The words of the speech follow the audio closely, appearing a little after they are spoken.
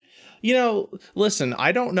Listen,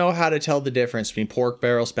 I don't know how to tell the difference between pork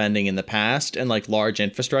barrel spending in the past and like large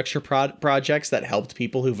infrastructure projects that helped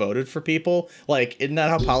people who voted for people. Like, isn't that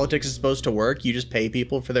how politics is supposed to work? You just pay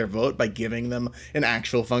people for their vote by giving them an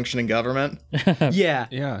actual functioning government. Yeah.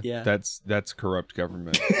 That's corrupt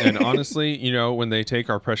government. And honestly, when they take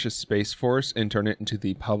our precious Space Force and turn it into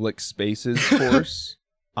the Public Spaces Force,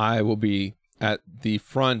 I will be at the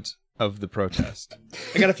front of the protest.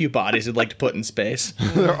 I got a few bodies I'd like to put in space.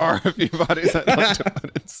 There are a few bodies I'd like to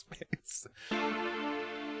put in space.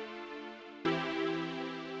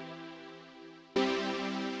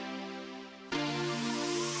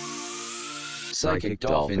 Psychic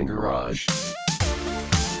Dolphin Garage.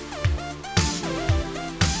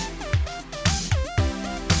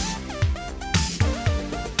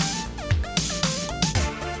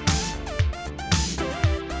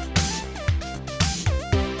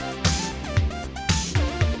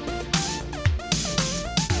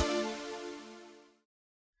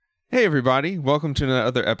 Hey everybody, welcome to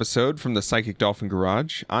another episode from the Psychic Dolphin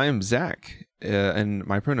Garage. I am Zach, and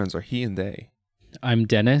my pronouns are he and they. I'm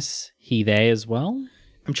Dennis, he, they as well.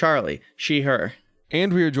 I'm Charlie, she, her.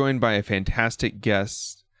 And we are joined by a fantastic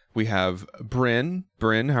guest. We have Brynn.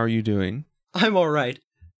 Brynn, how are you doing? I'm all right.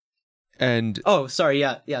 And oh, sorry,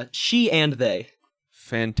 yeah, she and they.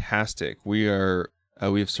 Fantastic. We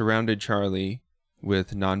have surrounded Charlie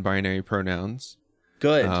with non-binary pronouns.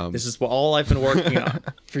 Good. This is all I've been working on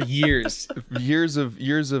for years. Years of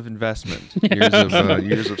investment. Years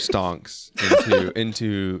of stonks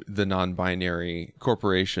into the non-binary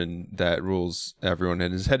corporation that rules everyone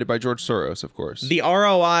and is headed by George Soros, of course. The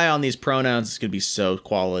ROI on these pronouns is going to be so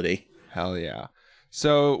quality. Hell yeah.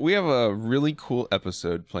 So we have a really cool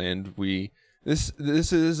episode planned. This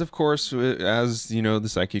is, of course, as you know, the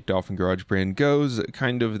Psychic Dolphin Garage brand goes,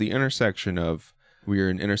 kind of the intersection of. We are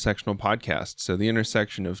an intersectional podcast, so the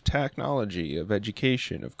intersection of technology, of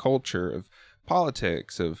education, of culture, of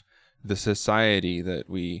politics, of the society that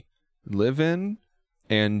we live in,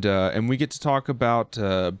 and we get to talk about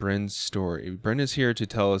Brynn's story. Brynn is here to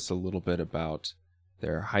tell us a little bit about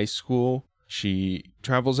their high school. She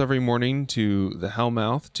travels every morning to the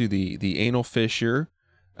Hellmouth, to the anal fissure.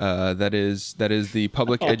 That is the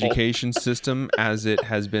public education system as it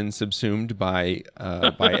has been subsumed by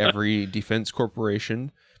every defense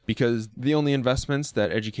corporation, because the only investments that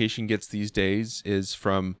education gets these days is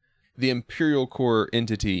from the imperial core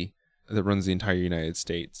entity that runs the entire United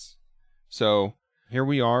States. So here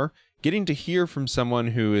we are, getting to hear from someone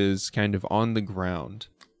who is kind of on the ground.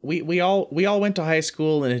 We all went to high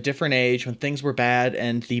school in a different age when things were bad,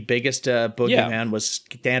 and the biggest boogeyman was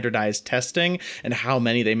standardized testing and how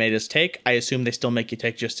many they made us take. I assume they still make you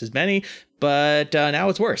take just as many, but now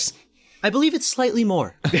it's worse. I believe it's slightly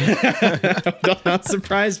more. Does not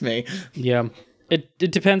surprise me. Yeah, it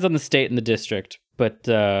depends on the state and the district, but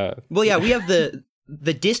well, yeah, we have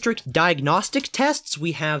the district diagnostic tests,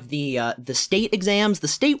 we have the state exams. The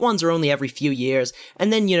state ones are only every few years,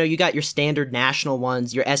 and then you got your standard national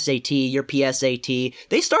ones, your SAT, your PSAT.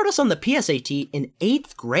 They start us on the PSAT in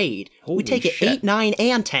 8th grade. Holy we take it shit. 8, 9,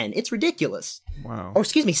 and 10. It's ridiculous. Wow. Or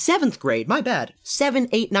excuse me, 7th grade. My bad. 7,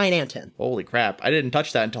 8, 9, and 10. Holy crap! I didn't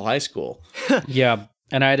touch that until high school. yeah,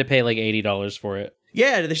 and I had to pay like $80 for it.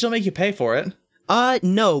 Yeah, did they still make you pay for it?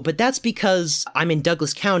 No, but that's because I'm in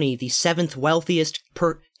Douglas County, the 7th wealthiest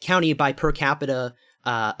county by per capita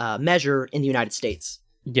measure in the United States.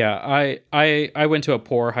 Yeah, I went to a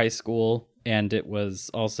poor high school, and it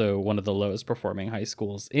was also one of the lowest performing high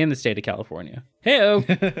schools in the state of California. Hey-o!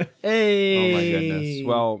 Hey! Oh my goodness.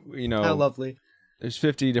 Well, how lovely. There's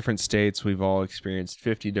 50 different states. We've all experienced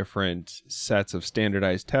 50 different sets of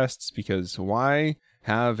standardized tests, because why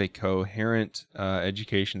have a coherent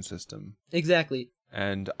education system? Exactly.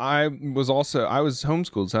 And I was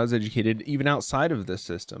homeschooled, so I was educated even outside of this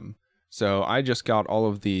system. So I just got all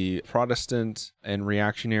of the Protestant and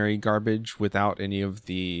reactionary garbage without any of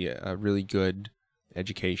the really good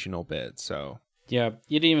educational bits. So yeah,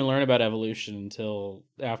 you didn't even learn about evolution until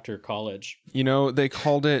after college. They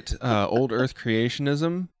called it old Earth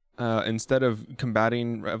creationism. Instead of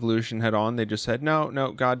combating evolution head on, they just said,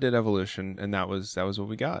 no, God did evolution, and that was what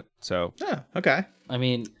we got. So yeah, okay. I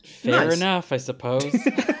mean, fair enough, I suppose.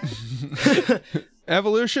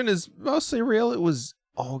 Evolution is mostly real. It was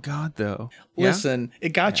all God, though. Listen, it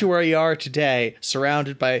got you where you are today,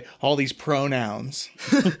 surrounded by all these pronouns.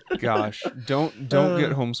 Gosh, don't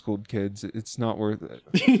get homeschooled, kids. It's not worth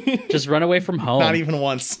it. Just run away from home. Not even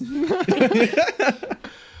once.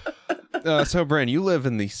 So, Brynn, you live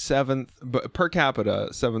in the 7th, per capita,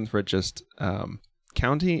 7th richest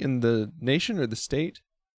county in the nation or the state?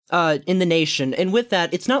 in the nation. And with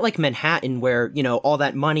that, it's not like Manhattan where, all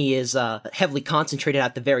that money is heavily concentrated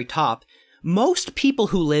at the very top. Most people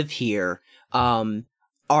who live here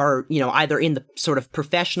are, either in the sort of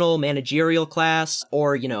professional managerial class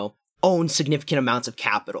or, own significant amounts of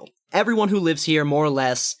capital. Everyone who lives here, more or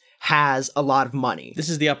less, has a lot of money. This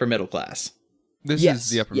is the upper middle class. This Yes, is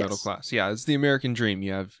the upper middle yes. class. Yeah, it's the American dream.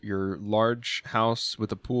 You have your large house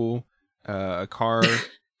with a pool, a car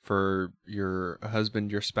for your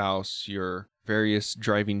husband, your spouse, your various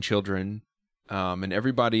driving children, and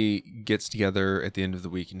everybody gets together at the end of the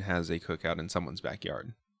week and has a cookout in someone's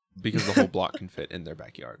backyard because the whole block can fit in their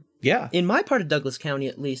backyard. Yeah. In my part of Douglas County,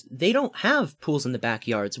 at least, they don't have pools in the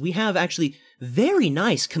backyards. We have actually very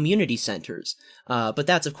nice community centers. But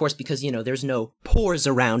that's, of course, because, there's no pores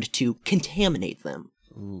around to contaminate them.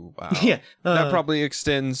 Ooh, wow. Yeah. That probably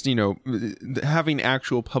extends, having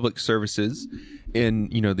actual public services in,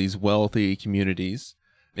 these wealthy communities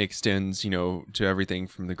extends, to everything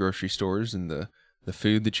from the grocery stores and the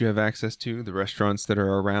food that you have access to, the restaurants that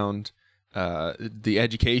are around, the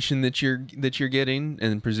education that you're getting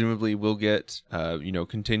and presumably will get,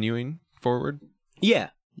 continuing forward. Yeah.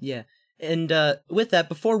 And with that,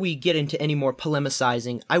 before we get into any more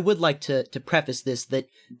polemicizing, I would like to preface this that,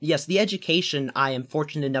 yes, the education I am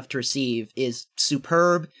fortunate enough to receive is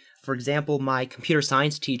superb. For example, my computer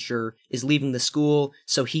science teacher is leaving the school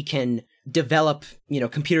so he can develop,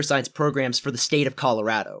 computer science programs for the state of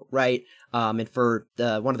Colorado, right? And for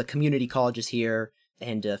one of the community colleges here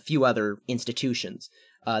and a few other institutions.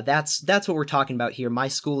 That's what we're talking about here. My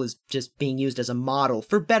school is just being used as a model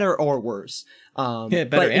for better or worse. Better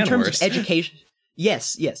but in and terms worse. of education,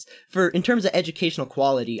 yes. In terms of educational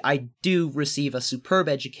quality, I do receive a superb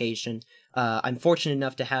education. I'm fortunate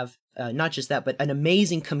enough to have not just that, but an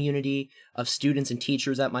amazing community of students and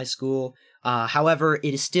teachers at my school. However,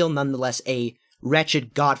 it is still nonetheless a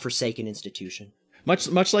wretched, godforsaken institution.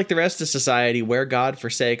 Much like the rest of society, where God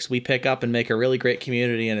forsakes, we pick up and make a really great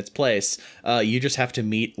community in its place. You just have to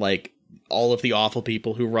meet like all of the awful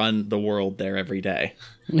people who run the world there every day.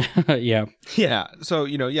 Yeah. Yeah. So,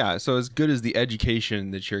 so as good as the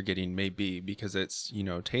education that you're getting may be because it's,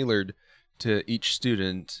 tailored to each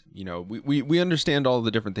student, we understand all the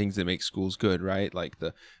different things that make schools good, right? Like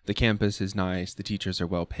the campus is nice, the teachers are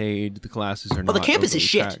well paid, the classes are not the campus is overly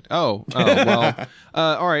shit. packed. Well,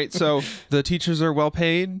 all right. So the teachers are well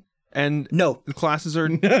paid and No. the classes are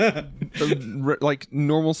like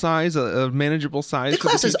normal size, a manageable size. The for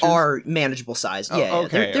classes teachers? are manageable size. Yeah,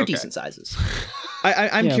 okay, they're okay. decent sizes.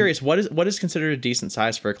 I'm Yeah. curious, what is considered a decent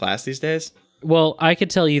size for a class these days? Well, I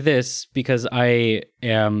could tell you this because I'm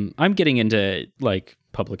getting into like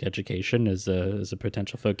public education as a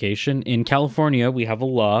potential vocation. In California, we have a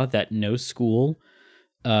law that no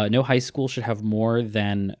high school should have more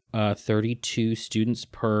than 32 students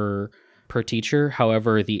per teacher.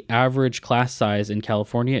 However, the average class size in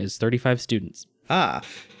California is 35 students.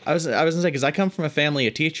 I was gonna say, because I come from a family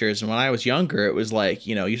of teachers, and when I was younger, it was like,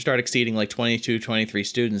 you start exceeding like 22, 23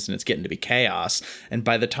 students, and it's getting to be chaos. And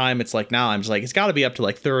by the time it's like now, I'm just like, it's got to be up to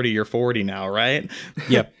like 30 or 40 now, right?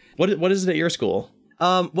 Yep. What is it at your school?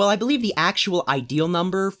 Well, I believe the actual ideal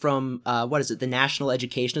number from, the National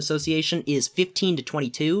Education Association is 15 to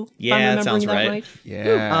 22. Yeah, if I'm that sounds remembering right.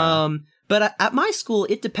 Yeah. But at my school,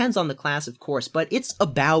 it depends on the class, of course, but it's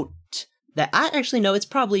about that. I actually know it's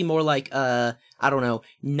probably more like,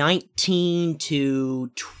 19 to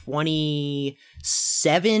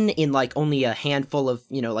 27 in like only a handful of,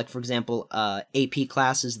 like for example, AP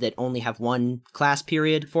classes that only have one class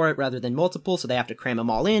period for it rather than multiple, so they have to cram them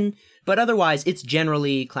all in. But otherwise, it's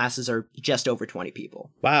generally classes are just over 20 people.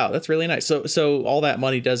 Wow, that's really nice. So all that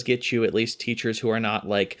money does get you at least teachers who are not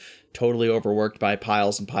like totally overworked by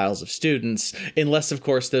piles and piles of students, unless of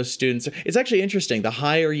course those students it's actually interesting. The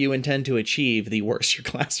higher you intend to achieve, the worse your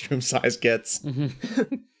classroom size gets.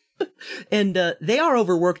 And they are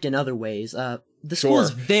overworked in other ways. The school is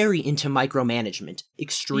very into micromanagement,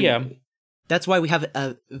 extremely. Yeah. That's why we have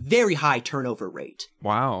a very high turnover rate.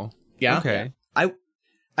 Wow. Yeah. Okay.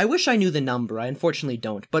 I wish I knew the number. I unfortunately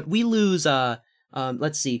don't. But we lose,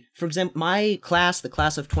 let's see. For example, my class, the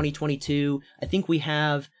class of 2022, I think we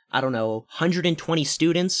have, 120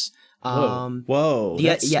 students. Whoa,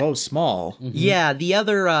 that's so small. Mm-hmm. Yeah, the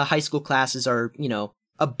other high school classes are,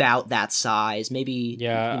 about that size. Maybe.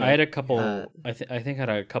 Yeah, I had a couple. I think I had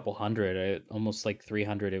a couple hundred, almost like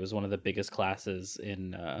 300. It was one of the biggest classes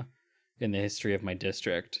in the history of my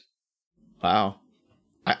district. Wow.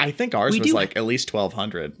 I think ours We was do- like at least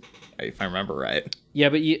 1,200, if I remember right. Yeah,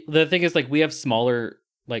 but the thing is, like, we have smaller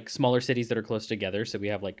cities that are close together, so we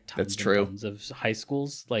have like tons That's and true. tons of high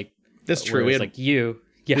schools. Like That's true. We whereas, had, like you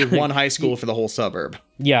Yeah. We have one high school for the whole suburb.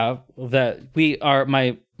 Yeah, that we are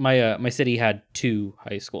my city had 2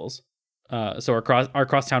 high schools. So our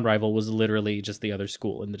crosstown rival was literally just the other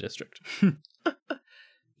school in the district.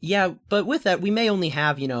 Yeah, but with that, we may only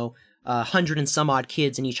have, 100 and some odd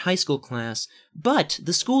kids in each high school class, but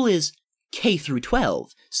the school is K through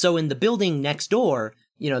 12. So in the building next door,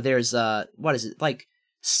 there's,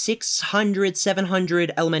 600,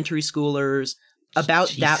 700 elementary schoolers,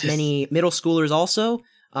 about that many middle schoolers also.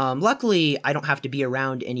 Luckily, I don't have to be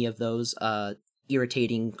around any of those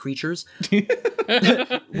irritating creatures.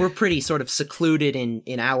 We're pretty sort of secluded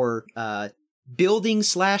in our building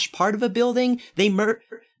 / part of a building.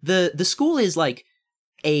 The school is like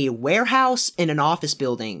a warehouse and an office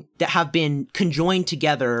building that have been conjoined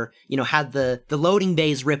together, had the loading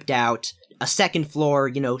bays ripped out, a second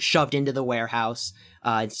floor, shoved into the warehouse,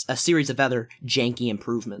 it's a series of other janky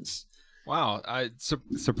improvements. Wow,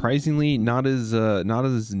 surprisingly not as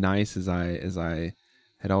nice as I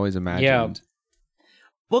had always imagined. Yeah.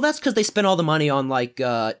 Well, that's because they spent all the money on like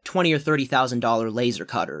 $20,000 or $30,000 laser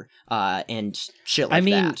cutter and shit like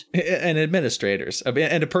that. And administrators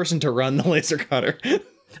and a person to run the laser cutter.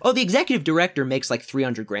 Oh, the executive director makes like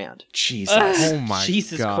 $300,000. Jesus! Oh my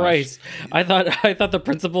Jesus gosh. Christ! I thought the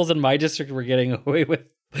principals in my district were getting away with.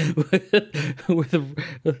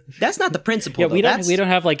 That's not the principal. Yeah, though. we don't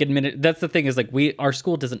have like That's the thing is like our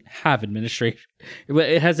school doesn't have administration.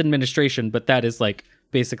 It has administration, but that is like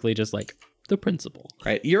basically just like the principal.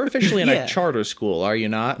 Right. You're officially in Yeah. a charter school, are you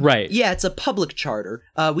not? Right. Yeah, it's a public charter.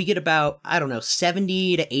 We get about,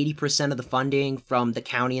 70 to 80% of the funding from the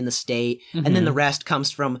county and the state, and then the rest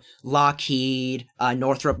comes from Lockheed,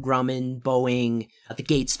 Northrop Grumman, Boeing, the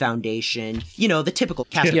Gates Foundation, the typical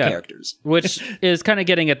cast of characters. Which is kind of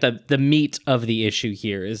getting at the meat of the issue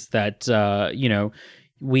here is that,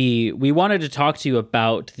 we wanted to talk to you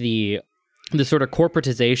about the sort of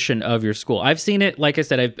corporatization of your school. I've seen it, like I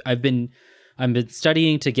said, I've been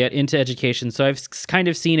studying to get into education, so I've kind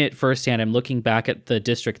of seen it firsthand. I'm looking back at the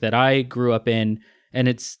district that I grew up in, and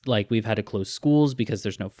it's like we've had to close schools because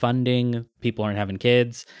there's no funding, people aren't having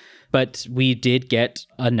kids, but we did get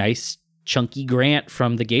a nice chunky grant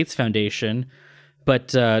from the Gates Foundation. But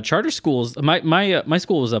charter schools, my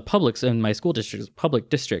school was a public, and my school district is a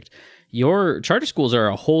public district. Your charter schools are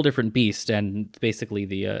a whole different beast, and basically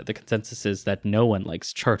the consensus is that no one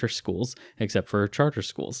likes charter schools except for charter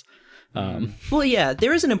schools. Well, yeah,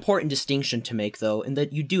 there is an important distinction to make, though, in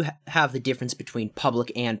that you do have the difference between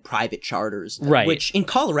public and private charters, Right. Which in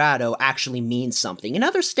Colorado actually means something. In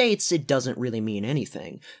other states, it doesn't really mean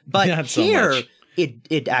anything. But Not so here, much.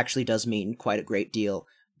 it actually does mean quite a great deal.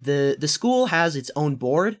 The school has its own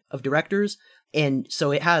board of directors, and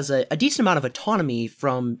so it has a decent amount of autonomy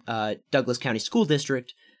from Douglas County School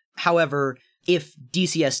District. However, if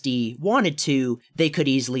DCSD wanted to, they could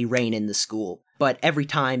easily rein in the school. But every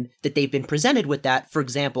time that they've been presented with that, for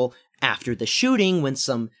example, after the shooting, when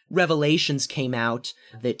some revelations came out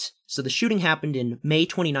so the shooting happened in May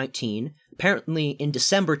 2019. Apparently in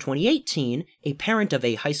December 2018, a parent of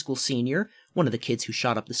a high school senior, one of the kids who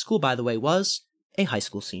shot up the school, by the way, was a high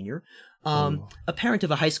school senior. A parent of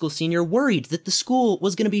a high school senior worried that the school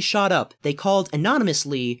was going to be shot up. They called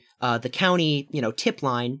anonymously the county, tip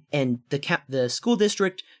line, and the school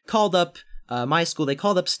district called up my school. They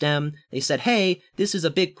called up S.T.E.M. They said, hey, this is a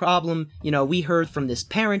big problem. We heard from this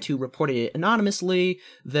parent who reported it anonymously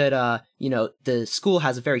that, the school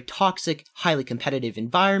has a very toxic, highly competitive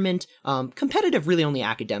environment. Competitive really only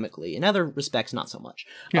academically. In other respects, not so much.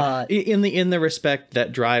 In the respect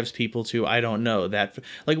that drives people to, I don't know, that,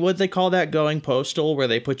 like, what they call that, going postal, where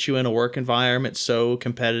they put you in a work environment so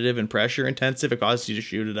competitive and pressure intensive it causes you to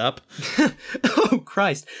shoot it up. Oh,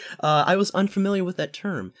 Christ. I was unfamiliar with that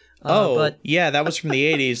term. But yeah, that was from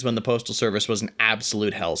the 80s when the Postal Service was an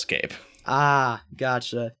absolute hellscape. Ah,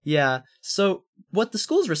 gotcha. Yeah. So what the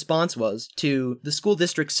school's response was to the school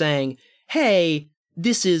district saying, hey,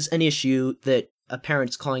 this is an issue that a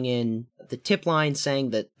parent's calling in the tip line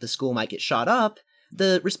saying that the school might get shot up,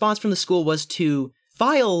 the response from the school was to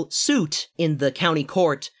file suit in the county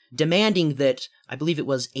court demanding that, I believe it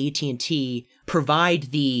was AT&T,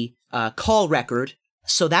 provide the call record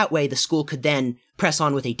so that way the school could then press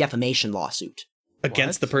on with a defamation lawsuit.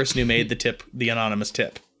 Against the person who made the tip, the anonymous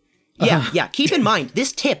tip. Yeah. Keep in mind,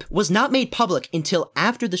 this tip was not made public until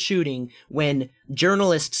after the shooting when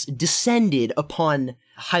journalists descended upon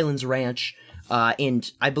Highlands Ranch.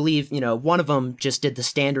 And I believe, one of them just did the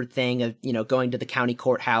standard thing of, going to the county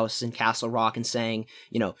courthouse in Castle Rock and saying,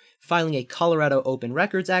 filing a Colorado Open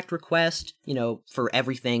Records Act request, for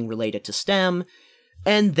everything related to S.T.E.M.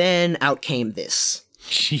 And then out came this.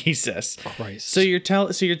 Jesus Christ. So you're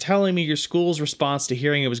telling me your school's response to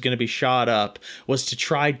hearing it was going to be shot up was to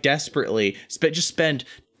try desperately spend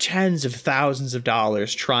tens of thousands of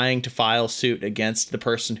dollars trying to file suit against the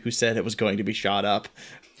person who said it was going to be shot up?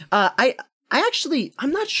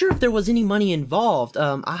 I'm not sure if there was any money involved.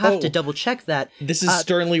 I have to double check that. This is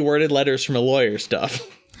sternly worded letters from a lawyer stuff.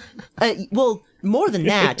 Well, more than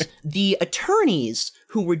that, the attorneys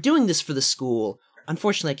who were doing this for the school,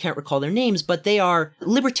 unfortunately I can't recall their names, but they are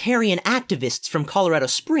libertarian activists from Colorado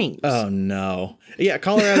Springs. Oh no. Yeah,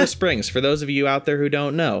 Colorado Springs, for those of you out there who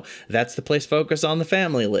don't know, that's the place Focus on the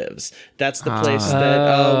Family lives. That's the place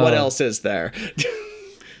that what else is there?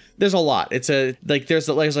 There's a lot. It's there's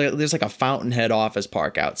like a Fountainhead office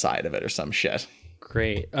park outside of it or some shit.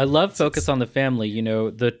 Great. I love Focus on the Family. You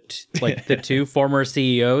know, the two former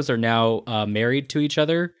CEOs are now married to each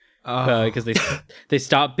other because they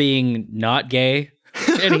stopped being not gay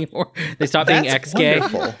anymore. They stopped being ex-gay.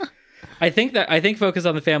 Wonderful. I think Focus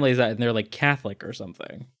on the Family is that, and they're like Catholic or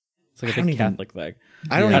something. It's like a big Catholic thing.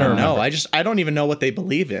 I don't even know. I don't even know what they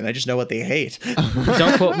believe in. I just know what they hate.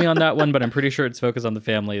 Don't quote me on that one, but I'm pretty sure it's Focus on the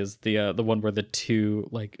Family is the one where the two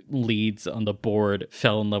like leads on the board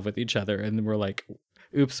fell in love with each other and were like,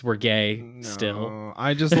 oops, we're gay still.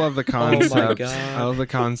 I just love the concept. Oh my God. I love the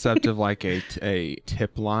concept of like a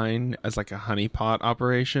tip line as like a honeypot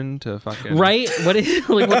operation to fucking Right? What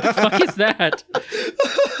the fuck is that?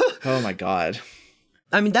 Oh my God.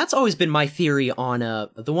 I mean, that's always been my theory on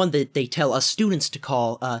the one that they tell us students to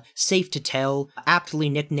call Safe to Tell, aptly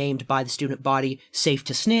nicknamed by the student body Safe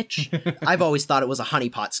to Snitch. I've always thought it was a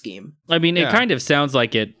honeypot scheme. I mean, it kind of sounds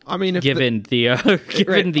like it. I mean, if given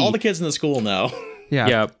all the kids in the school know.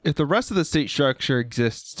 Yeah. If the rest of the state structure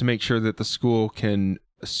exists to make sure that the school can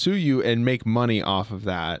sue you and make money off of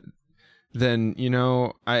that, then, you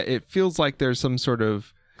know, it feels like there's some sort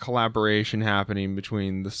of collaboration happening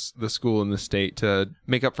between the school and the state to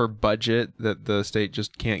make up for budget that the state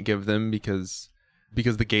just can't give them because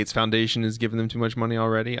the Gates Foundation is giving them too much money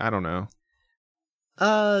already. I don't know.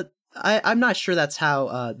 I'm not sure that's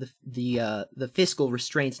how the fiscal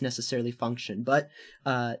restraints necessarily function, but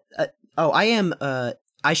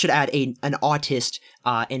I should add an autist,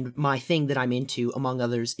 and my thing that I'm into, among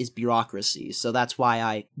others, is bureaucracy. So that's why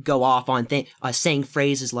I go off on saying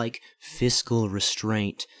phrases like fiscal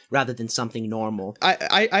restraint rather than something normal.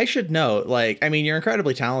 I should note, like, I mean, you're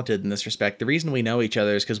incredibly talented in this respect. The reason we know each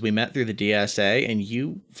other is because we met through the DSA, and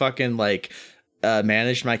you fucking, like,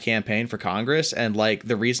 managed my campaign for Congress, and like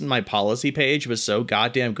the reason my policy page was so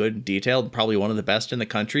goddamn good and detailed, probably one of the best in the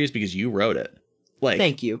country, is because you wrote it. Like,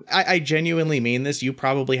 thank you. I genuinely mean this. You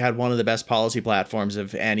probably had one of the best policy platforms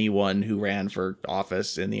of anyone who ran for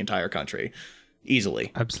office in the entire coury.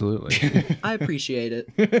 Easily. Absolutely. I appreciate it.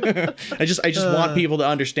 I just want people to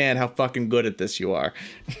understand how fucking good at this you are.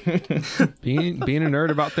 being a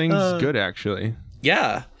nerd about things is good, actually.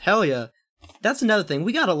 Yeah. Hell yeah. That's another thing.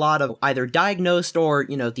 We got a lot of either diagnosed or,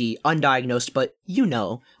 the undiagnosed, but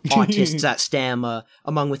autists at S.T.E.M,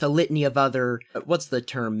 among with a litany of other, what's the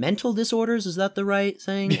term, mental disorders? Is that the right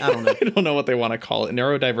thing? I don't know. I don't know what they want to call it.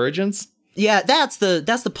 Neurodivergence? Yeah, that's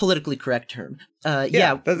the politically correct term.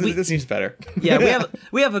 That seems better. Yeah,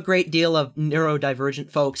 we have a great deal of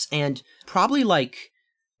neurodivergent folks, and probably like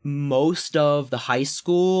most of the high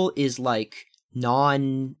school is like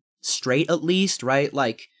non-straight, at least, right?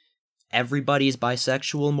 Like, everybody's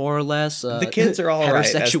bisexual, more or less. The kids are all right,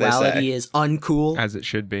 heterosexuality is uncool. As it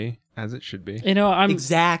should be.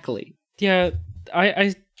 Exactly. Yeah,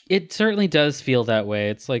 it certainly does feel that way.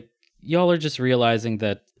 It's like y'all are just realizing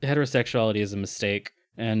that heterosexuality is a mistake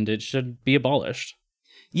and it should be abolished.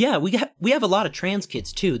 Yeah, we have a lot of trans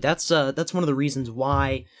kids too. That's one of the reasons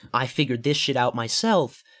why I figured this shit out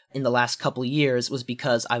myself in the last couple of years, was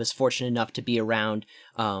because I was fortunate enough to be around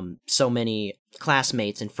so many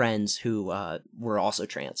classmates and friends who were also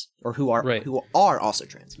trans, or who are also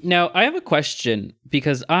trans. Now, I have a question,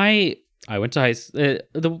 because I went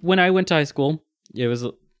to when I went to high school, it was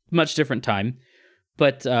a much different time,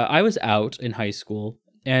 but I was out in high school,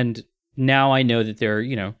 and now I know that there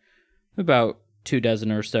are, about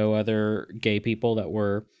 24 or so other gay people that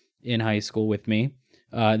were in high school with me.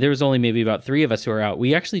 There was only maybe about 3 of us who were out.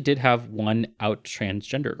 We actually did have one out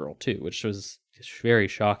transgender girl too, which was very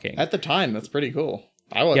shocking. At the time, that's pretty cool.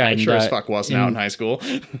 I sure as fuck wasn't out in high school.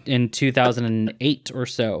 In 2008 or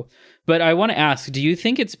so. But I want to ask, do you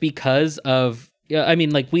think it's because of, I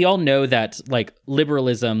mean, like, we all know that, like,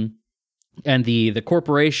 liberalism and the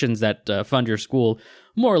corporations that fund your school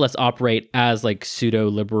more or less operate as, like,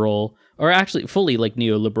 pseudo-liberal, or actually fully, like,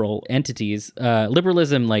 neoliberal entities.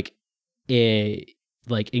 Liberalism, like,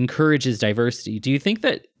 like encourages diversity. Do you think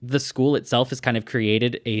that the school itself has kind of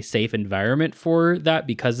created a safe environment for that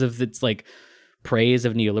because of its like praise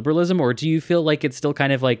of neoliberalism, or do you feel like it's still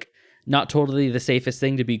kind of like not totally the safest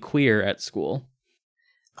thing to be queer at school?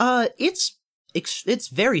 It's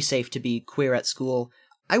very safe to be queer at school.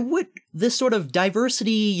 This sort of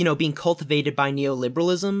diversity, being cultivated by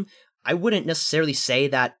neoliberalism, I wouldn't necessarily say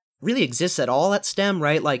that really exists at all at STEM,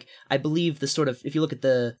 right? Like, I believe if you look at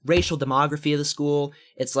the racial demography of the school,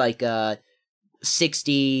 it's like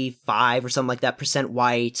 65 or something like that percent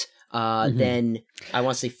white. Then I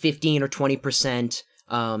want to say 15 or 20%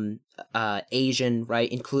 Asian,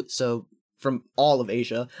 right? So from all of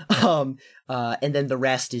Asia. And then the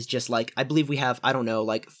rest is just like, I believe we have, I don't know,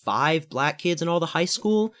 like 5 black kids in all the high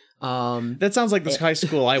school. That sounds like this high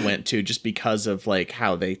school I went to, just because of like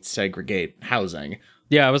how they segregate housing.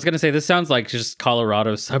 Yeah, I was going to say, this sounds like just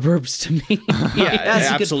Colorado suburbs to me. Yeah, that's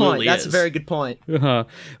a good absolutely point. That's a very good point.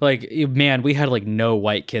 Like, man, we had like no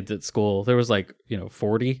white kids at school. There was like,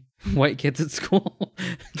 40 white kids at school.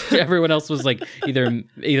 Everyone else was like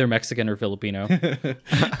either Mexican or Filipino.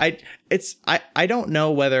 I don't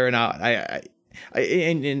know whether or not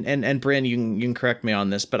and Brynn, you can correct me on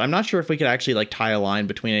this, but I'm not sure if we could actually like tie a line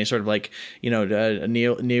between a sort of like,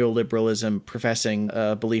 neoliberalism professing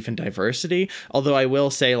belief in diversity. Although I will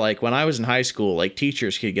say, like, when I was in high school, like,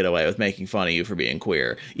 teachers could get away with making fun of you for being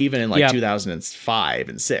queer, even in like 2005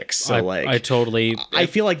 and 6. So I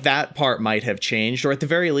feel like that part might have changed, or at the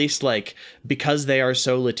very least, like, because they are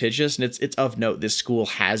so litigious, and it's of note, this school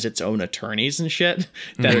has its own attorneys and shit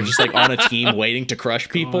that are just like on a team waiting to crush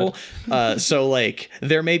people. So like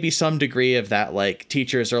there may be some degree of that, like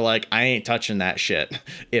teachers are like, I ain't touching that shit.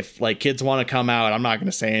 If like kids want to come out, I'm not going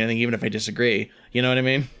to say anything even if I disagree. You know what I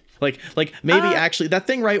mean? Like maybe actually that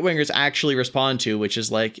thing right wingers actually respond to, which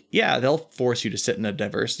is like, yeah, they'll force you to sit in a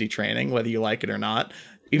diversity training whether you like it or not,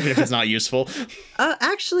 even if it's not useful.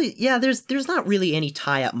 Actually, yeah, there's not really any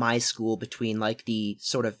tie at my school between like the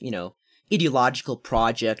sort of, ideological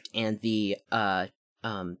project and the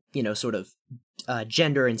sort of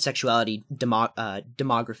gender and sexuality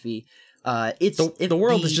demography. The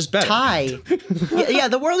world is just better. Yeah,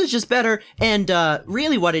 the world is just better. And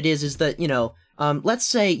really what it is that, let's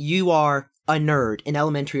say you are a nerd in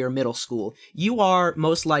elementary or middle school. You are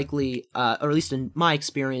most likely, or at least in my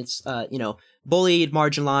experience, bullied,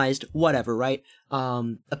 marginalized, whatever, right?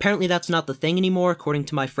 Apparently that's not the thing anymore, according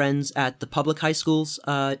to my friends at the public high schools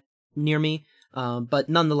near me. But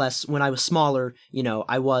nonetheless, when I was smaller,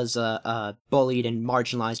 I was bullied and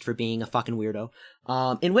marginalized for being a fucking weirdo.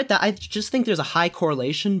 And with that, I just think there's a high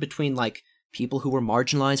correlation between, like, people who were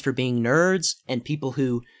marginalized for being nerds and people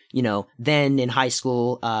who, then in high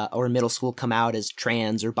school or middle school come out as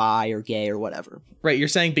trans or bi or gay or whatever. Right, you're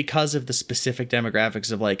saying because of the specific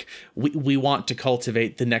demographics of, like, we want to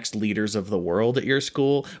cultivate the next leaders of the world at your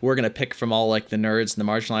school, we're going to pick from all, like, the nerds and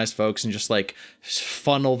the marginalized folks and just, like,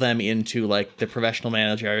 funnel them into, like, the professional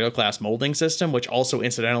managerial class molding system, which also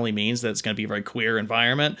incidentally means that it's going to be a very queer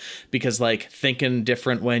environment because, like, thinking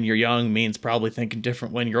different when you're young means probably thinking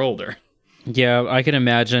different when you're older. Yeah, I can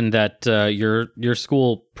imagine that your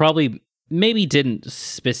school probably maybe didn't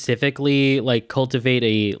specifically like cultivate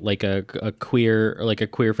a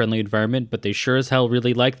queer friendly environment, but they sure as hell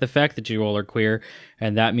really like the fact that you all are queer,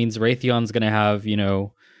 and that means Raytheon's gonna have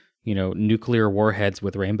nuclear warheads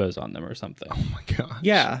with rainbows on them or something. Oh my gosh!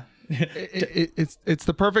 Yeah, it's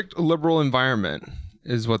the perfect liberal environment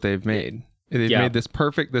is what they've made. They've made this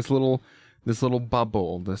little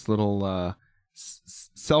bubble, this little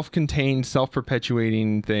self-contained,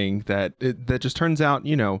 self-perpetuating thing that just turns out,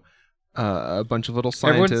 a bunch of little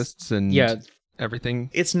scientists everything.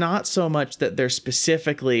 It's not so much that they're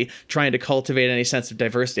specifically trying to cultivate any sense of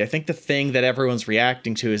diversity. I think the thing that everyone's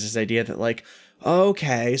reacting to is this idea that, like,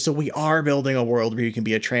 okay, so we are building a world where you can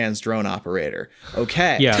be a trans drone operator.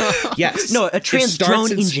 Okay. Yeah. Yes. No, a trans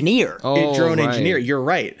drone engineer. Engineer. You're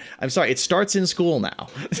right. I'm sorry. It starts in school now.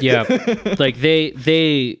 Yeah. Like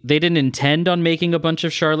they didn't intend on making a bunch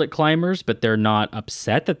of Charlotte climbers, but they're not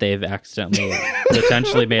upset that they've accidentally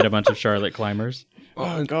potentially made a bunch of Charlotte climbers.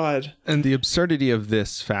 Oh God. And the absurdity of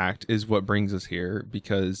this fact is what brings us here,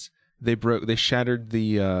 because they shattered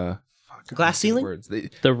the glass ceiling?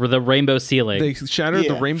 The rainbow ceiling. They shattered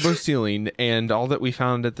the rainbow ceiling, and all that we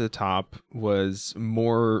found at the top was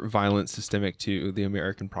more violence systemic to the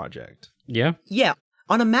American project. Yeah. Yeah.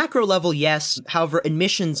 On a macro level, yes. However,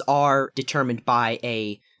 admissions are determined by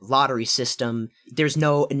a lottery system. There's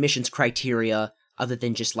no admissions criteria other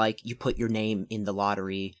than just like you put your name in the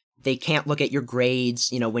lottery They can't look at your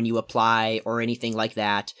grades, when you apply or anything like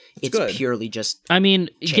that. It's good. purely just I mean,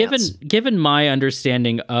 chance. given my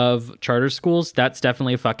understanding of charter schools, that's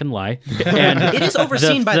definitely a fucking lie. And It is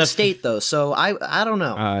overseen by the state, though, so I don't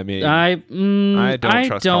know. I mean, I don't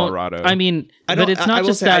trust Colorado. I mean, I don't, but it's I not will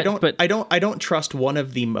just say, that. I don't trust one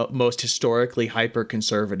of the most historically hyper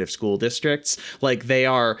conservative school districts. Like, they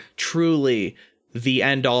are truly the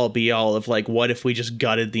end all be all of like, what if we just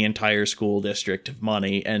gutted the entire school district of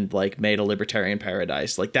money and like made a libertarian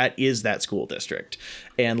paradise? Like, that is that school district.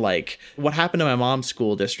 And like, what happened to my mom's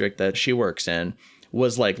school district that she works in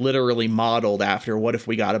was like literally modeled after what if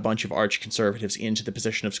we got a bunch of arch conservatives into the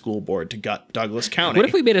position of school board to gut Douglas County. What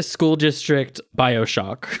if we made a school district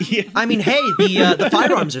BioShock? Yeah. I mean, hey, the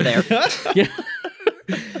firearms are there. Yeah.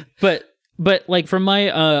 But like, from my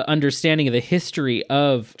understanding of the history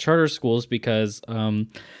of charter schools, because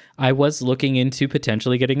I was looking into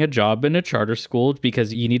potentially getting a job in a charter school,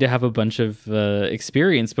 because you need to have a bunch of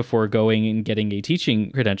experience before going and getting a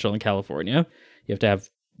teaching credential in California. You have to have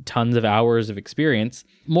tons of hours of experience.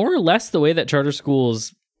 More or less the way that charter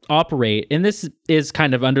schools operate, and this is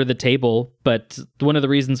kind of under the table, but one of the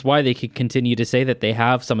reasons why they can continue to say that they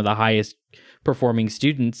have some of the highest performing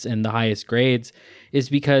students and the highest grades is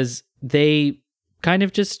because they kind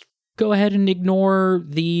of just go ahead and ignore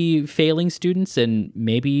the failing students and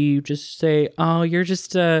maybe just say, oh, you're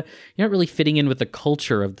not really fitting in with the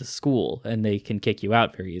culture of the school, and they can kick you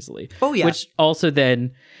out very easily. Oh, yeah. Which also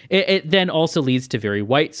then, it then also leads to very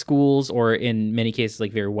white schools, or in many cases,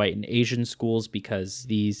 like very white and Asian schools, because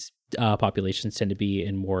these populations tend to be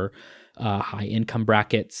in more high income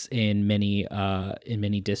brackets in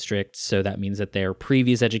many districts. So that means that their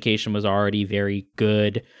previous education was already very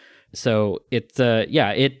good. So it's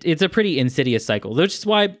it's a pretty insidious cycle, which is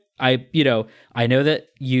why I know that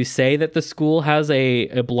you say that the school has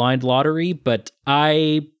a blind lottery, but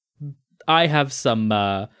I have some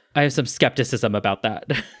skepticism about that.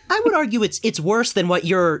 I would argue it's worse than what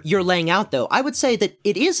you're laying out, though. I would say that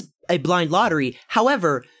it is a blind lottery.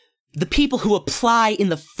 However, the people who apply in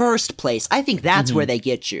the first place, I think that's where they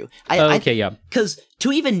get you. Yeah. Because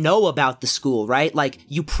to even know about the school, right? Like,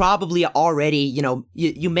 you probably already,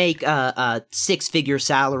 you make a six-figure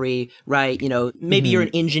salary, right? Maybe you're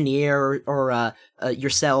an engineer or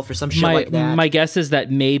yourself or some shit like that. My guess is that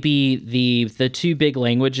maybe the two big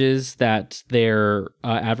languages that their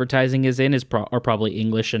advertising is in are probably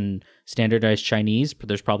English and standardized Chinese, but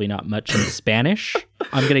there's probably not much in Spanish,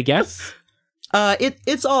 I'm going to guess.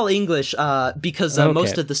 It's all English, because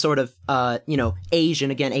most of the sort of,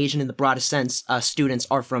 Asian in the broadest sense, students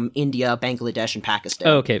are from India, Bangladesh, and Pakistan.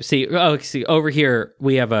 Okay. See, over here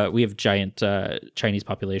we have giant Chinese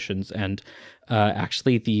populations, and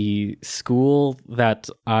actually the school that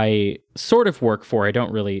I sort of work for, I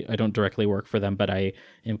don't directly work for them, but I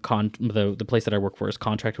am the place that I work for is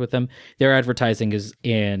contracted with them. Their advertising is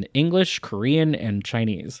in English, Korean, and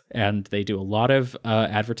Chinese, and they do a lot of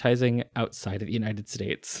advertising outside of the United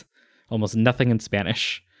States. Almost nothing in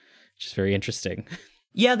Spanish, which is very interesting.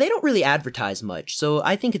 Yeah, they don't really advertise much, so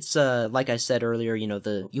I think it's like I said earlier.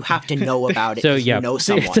 You have to know about it. So you know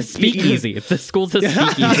someone. It's a speakeasy. The school's a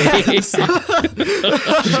speakeasy.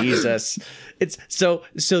 Jesus. It's so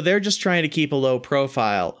they're just trying to keep a low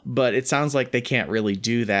profile, but it sounds like they can't really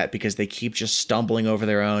do that because they keep just stumbling over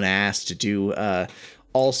their own ass to do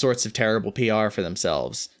all sorts of terrible PR for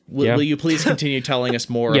themselves. Will you please continue telling us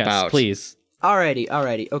more about? Yes, please.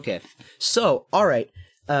 Alrighty. Okay. So, alright.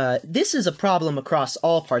 This is a problem across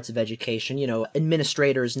all parts of education,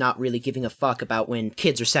 administrators not really giving a fuck about when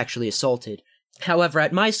kids are sexually assaulted. However,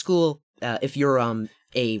 at my school, if you're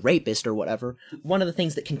a rapist or whatever, one of the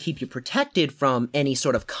things that can keep you protected from any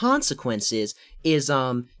sort of consequences is,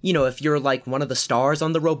 if you're like one of the stars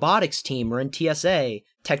on the robotics team or in TSA,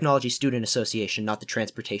 Technology Student Association, not the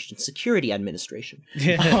Transportation Security Administration.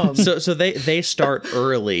 So they start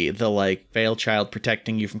early, the like veiled child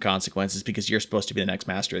protecting you from consequences because you're supposed to be the next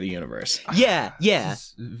master of the universe. Yeah.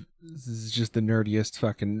 This is just the nerdiest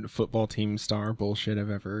fucking football team star bullshit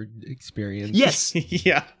I've ever experienced. Yes.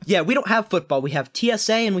 Yeah, we don't have football. We have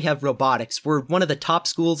TSA and we have robotics. We're one of the top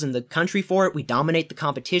schools in the country for it. We dominate the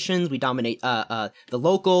competitions. We dominate the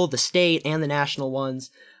local, the state, and the national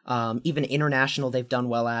ones. Even international they've done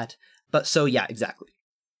well at. But so yeah, exactly.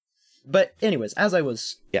 But anyways, as I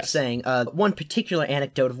was saying, one particular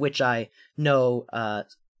anecdote of which I know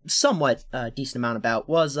somewhat decent amount about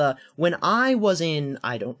was when I was in,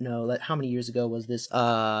 I don't know, how many years ago was this?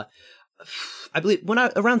 I believe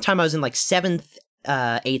around the time I was in like 7th,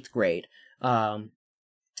 8th grade. And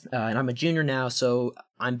I'm a junior now, so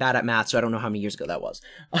I'm bad at math, so I don't know how many years ago that was.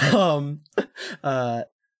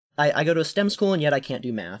 I go to a STEM school and yet I can't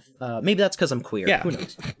do math. Maybe that's because I'm queer. Yeah. Who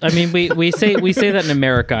knows? I mean, we say that in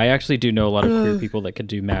America. I actually do know a lot of queer people that can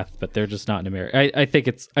do math, but they're just not in America. I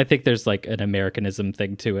think there's like an Americanism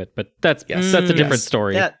thing to it, but that's a different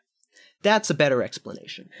story. That's a better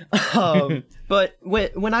explanation. But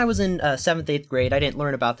when I was in 7th, 8th grade, I didn't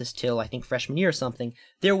learn about this till I think freshman year or something.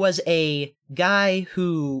 There was a guy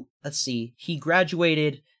who, he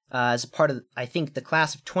graduated as a part of, I think, the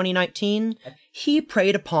class of 2019. He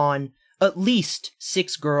preyed upon at least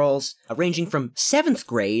 6 girls, ranging from 7th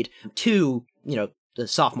grade to, the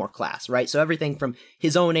sophomore class, right? So everything from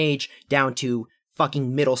his own age down to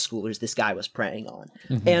fucking middle schoolers this guy was preying on.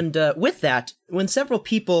 Mm-hmm. And with that, when several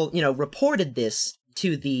people, reported this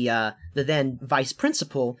to the then vice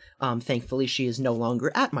principal, thankfully she is no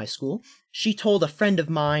longer at my school, she told a friend of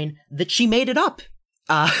mine that she made it up.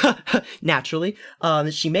 Naturally.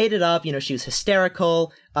 She made it up, she was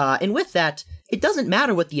hysterical. And with that, it doesn't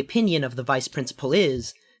matter what the opinion of the vice principal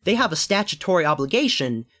is. They have a statutory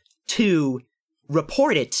obligation to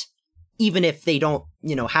report it, even if they don't,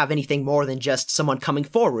 have anything more than just someone coming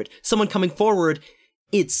forward. Someone coming forward,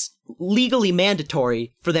 it's legally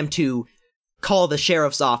mandatory for them to call the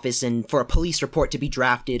sheriff's office and for a police report to be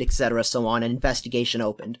drafted, etc., so on, an investigation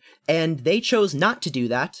opened. And they chose not to do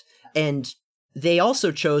that, and they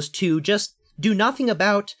also chose to just do nothing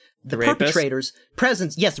about the perpetrator's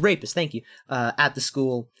presence. Yes, rapist, thank you, at the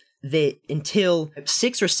school. Until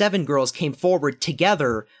 6 or 7 girls came forward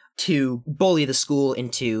together to bully the school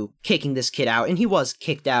into kicking this kid out. And he was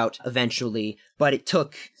kicked out eventually, but it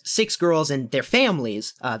took 6 girls and their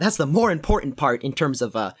families. That's the more important part in terms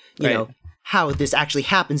of, how this actually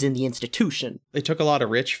happens in the institution. It took a lot of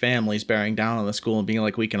rich families bearing down on the school and being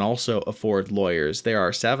like, we can also afford lawyers. There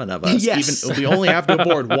are 7 of us. Yes. Even we only have to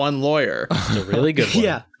afford 1 lawyer. It's a really good one.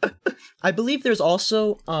 Yeah. I believe there's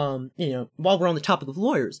also, while we're on the topic of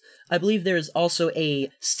lawyers, I believe there's also a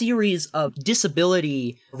series of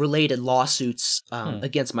disability-related lawsuits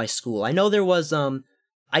against my school. I know there was,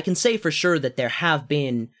 I can say for sure that there have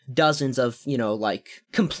been dozens of,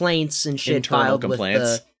 complaints and shit Internal filed complaints.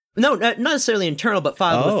 with the... No, not necessarily internal, but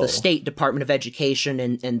filed with the State Department of Education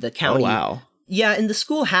and the county. Oh, wow. Yeah, and the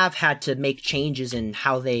school have had to make changes in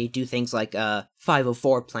how they do things like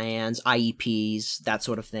 504 plans, IEPs, that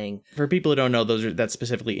sort of thing. For people who don't know, that's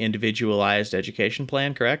specifically individualized education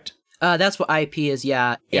plan, correct? That's what IEP is,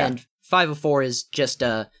 yeah. And 504 is just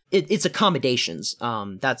it's accommodations.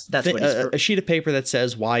 That's what it's for. A sheet of paper that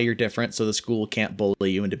says why you're different, so the school can't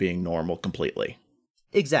bully you into being normal completely.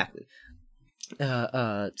 Exactly.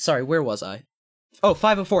 Sorry, where was I? Oh,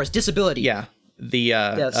 504 is disability. Yeah. The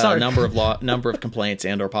number of complaints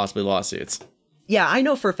and or possibly lawsuits. Yeah, I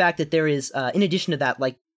know for a fact that there is, in addition to that,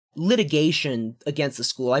 litigation against the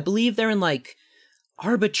school. I believe they're in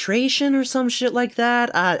arbitration or some shit like that.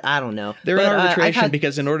 I don't know. They're in arbitration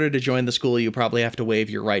because in order to join the school, you probably have to waive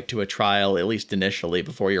your right to a trial, at least initially,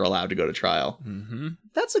 before you're allowed to go to trial. Mm-hmm.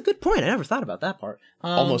 That's a good point. I never thought about that part.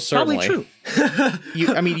 Almost certainly. Probably true.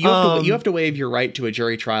 You have to waive your right to a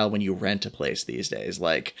jury trial when you rent a place these days.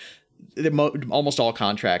 Almost all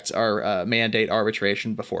contracts are mandate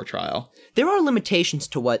arbitration before trial. There are limitations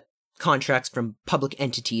to what contracts from public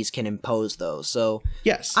entities can impose, though. So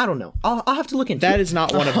yes, I don't know. I'll have to look into that. It Is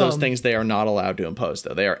not one of those things they are not allowed to impose,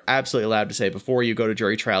 though. They are absolutely allowed to say before you go to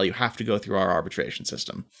jury trial, you have to go through our arbitration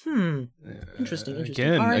system. Interesting.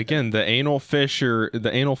 Again, the anal fissure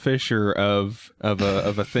of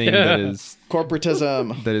a thing that is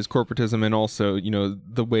corporatism. That is corporatism, and also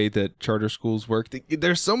the way that charter schools work.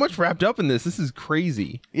 There's so much wrapped up in this. This is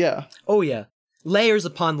crazy. Yeah. Oh yeah, layers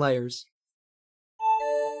upon layers.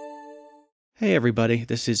 Hey everybody,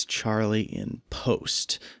 this is Charlie in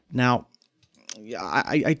Post. Now,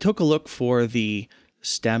 I took a look for the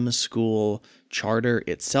STEM school charter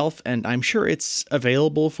itself, and I'm sure it's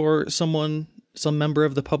available for some member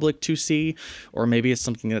of the public to see, or maybe it's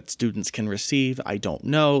something that students can receive. I don't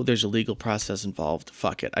know. There's a legal process involved.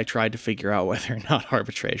 Fuck it. I tried to figure out whether or not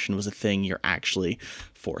arbitration was a thing you're actually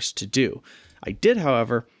forced to do. I did,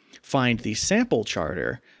 however, find the sample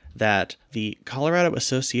charter that the Colorado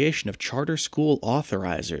Association of Charter School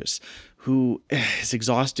Authorizers, who, as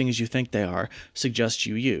exhausting as you think they are, suggest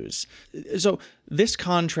you use. So this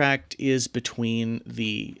contract is between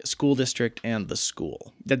the school district and the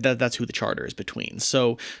school. That's who the charter is between.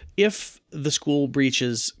 So if the school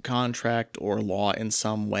breaches contract or law in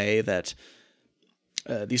some way that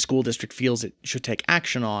the school district feels it should take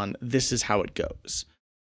action on, this is how it goes.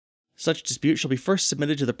 Such dispute shall be first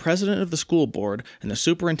submitted to the president of the school board and the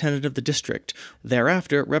superintendent of the district.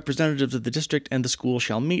 Thereafter, representatives of the district and the school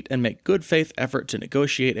shall meet and make good faith effort to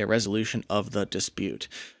negotiate a resolution of the dispute.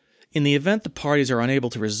 In the event the parties are unable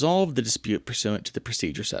to resolve the dispute pursuant to the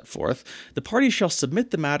procedure set forth, the parties shall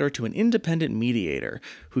submit the matter to an independent mediator,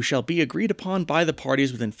 who shall be agreed upon by the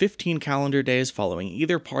parties within 15 calendar days following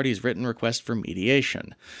either party's written request for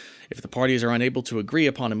mediation. If the parties are unable to agree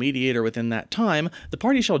upon a mediator within that time, the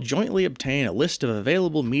parties shall jointly obtain a list of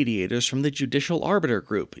available mediators from the Judicial Arbiter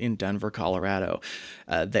Group in Denver, Colorado.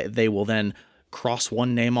 They will then cross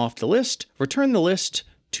one name off the list, return the list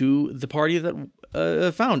to the party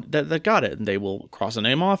that got it, and they will cross a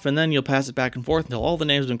name off, and then you'll pass it back and forth until all the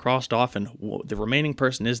names have been crossed off, and the remaining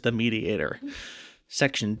person is the mediator.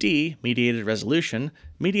 Section D, mediated resolution.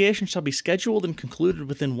 Mediation shall be scheduled and concluded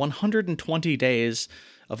within 120 days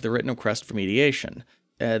of the written request for mediation.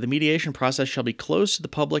 The mediation process shall be closed to the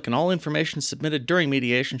public, and all information submitted during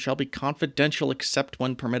mediation shall be confidential except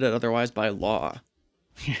when permitted otherwise by law.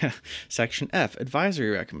 Section F,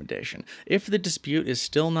 advisory recommendation. If the dispute is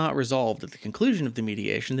still not resolved at the conclusion of the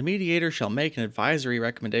mediator shall make an advisory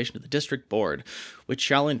recommendation to the district board, which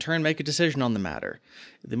shall in turn make a decision on the matter.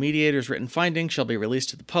 The mediator's written findings shall be released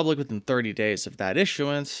to the public within 30 days of that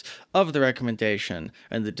issuance of the recommendation,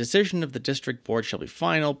 and the decision of the district board shall be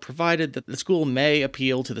final, provided that the school may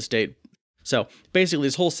appeal to the state. So basically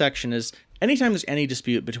this whole section is anytime there's any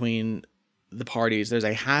dispute between the parties, there's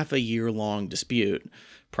a half a year long dispute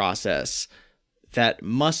process that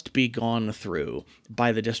must be gone through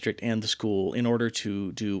by the district and the school in order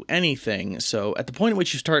to do anything. So at the point at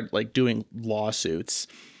which you start like doing lawsuits,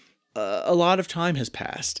 a lot of time has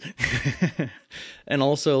passed. And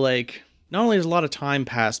also like not only has a lot of time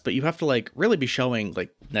passed, but you have to like really be showing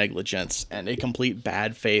like negligence and a complete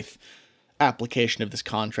bad faith application of this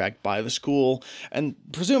contract by the school, and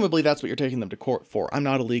presumably that's what you're taking them to court for. I'm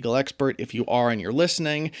not a legal expert. If you are and you're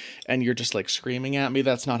listening and you're just like screaming at me,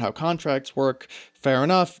 that's not how contracts work. Fair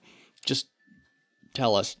enough. Just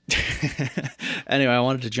tell us. Anyway, I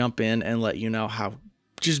wanted to jump in and let you know how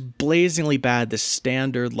just blazingly bad this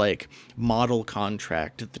standard like model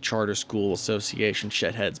contract that the Charter School Association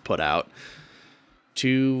shitheads put out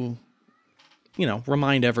to, you know,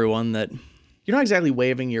 remind everyone that you're not exactly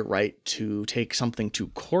waiving your right to take something to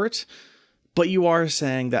court, but you are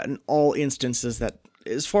saying that in all instances that,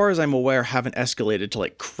 as far as I'm aware, haven't escalated to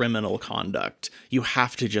like criminal conduct, you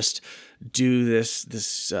have to just do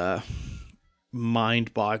this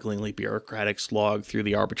mind-bogglingly bureaucratic slog through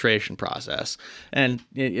the arbitration process. And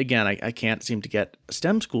again, I can't seem to get a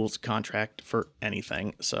STEM school's contract for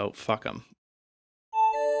anything, so fuck them.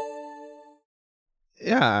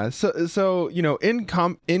 Yeah, so you know,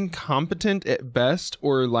 incompetent at best,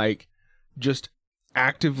 or like just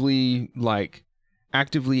actively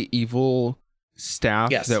evil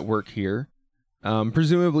staff that work here.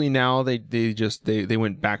 Presumably now they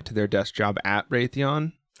went back to their desk job at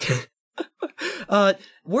Raytheon.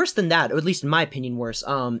 Worse than that, or at least in my opinion, worse.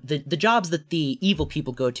 The jobs that the evil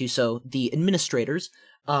people go to, so the administrators.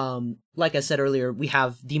 Like I said earlier, we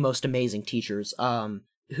have the most amazing teachers.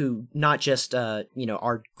 Who not just are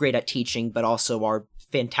great at teaching, but also are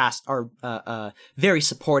fantastic, are very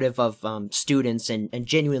supportive of students and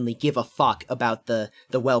genuinely give a fuck about the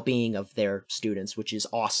well-being of their students, which is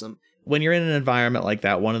awesome. When you're in an environment like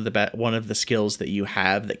that, one of the skills that you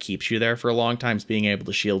have that keeps you there for a long time is being able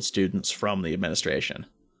to shield students from the administration.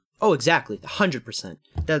 Oh, exactly, 100%.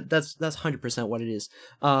 That's 100% what it is.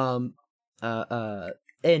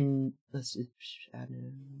 And let's see.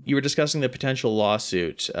 You were discussing the potential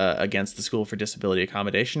lawsuit against the school for disability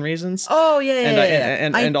accommodation reasons. Oh yeah.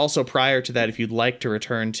 And also prior to that, if you'd like to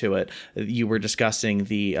return to it, you were discussing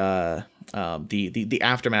the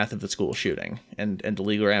aftermath of the school shooting and the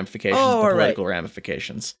legal ramifications, the political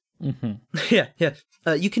ramifications. Mm-hmm. Yeah.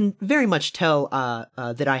 You can very much tell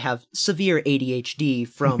that I have severe ADHD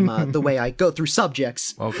from the way I go through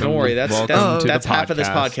subjects. Welcome, Don't worry, that's half of this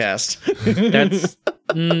podcast.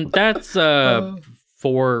 That's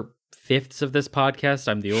 4/5 of this podcast.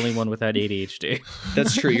 I'm the only one without ADHD.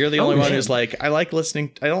 That's true. You're the only one who's like, I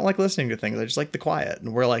don't like listening to things. I just like the quiet.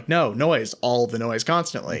 And we're like, no, noise, all the noise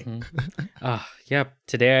constantly. Mm-hmm. Yeah.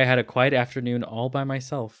 Today I had a quiet afternoon all by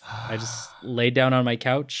myself. I just laid down on my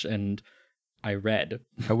couch and I read.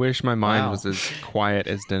 I wish my mind was as quiet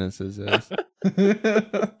as Dennis's is.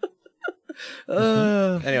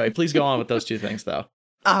 Anyway, please go on with those two things, though.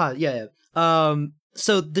 Yeah.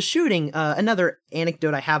 So the shooting, another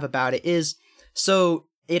anecdote I have about it is, so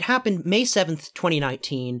it happened May 7th,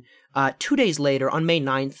 2019. 2 days later, on May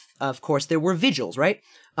 9th, of course, there were vigils, right?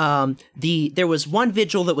 There was one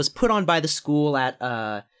vigil that was put on by the school at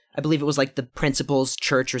I believe it was like the principal's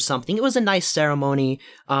church or something. It was a nice ceremony.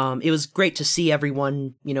 It was great to see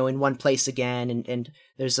everyone, in one place again, and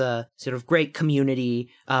there's a sort of great community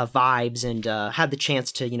vibes, and had the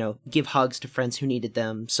chance to, give hugs to friends who needed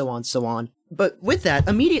them, so on, so on. But with that,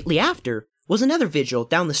 immediately after was another vigil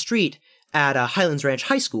down the street at Highlands Ranch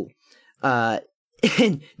High School.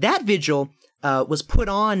 And that vigil was put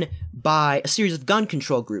on by a series of gun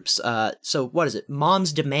control groups. So what is it?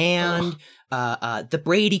 Moms Demand, the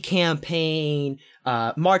Brady Campaign,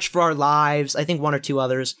 March for Our Lives, I think one or two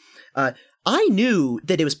others. I knew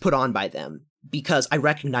that it was put on by them because I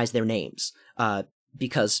recognized their names.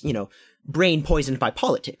 Because, brain poisoned by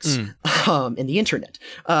politics and the internet.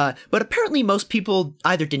 But apparently most people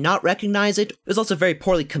either did not recognize it. It was also very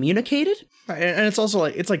poorly communicated. Right, and it's also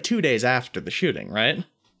it's like 2 days after the shooting, right?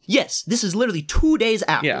 Yes, this is literally 2 days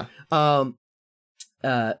after. Yeah.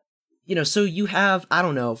 So you have, I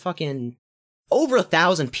don't know, fucking over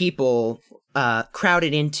 1,000 people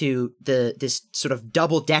crowded into this sort of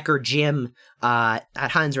double-decker gym at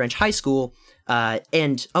Highlands Ranch High School,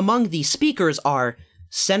 and among the speakers are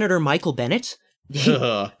Senator Michael Bennet,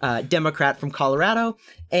 Democrat from Colorado,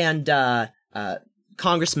 and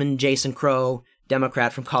Congressman Jason Crow,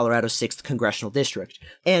 Democrat from Colorado's 6th Congressional District.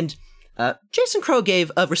 And Jason Crow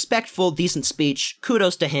gave a respectful, decent speech.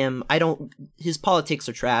 Kudos to him. His politics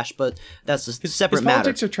are trash, but that's a separate matter. His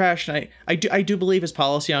politics are trash, and I do believe his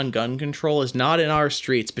policy on gun control is not in our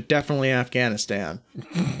streets, but definitely Afghanistan.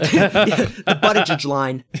 The Buttigieg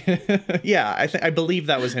line. Yeah, I believe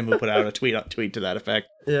that was him who put out a tweet to that effect.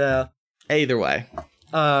 Yeah. Either way.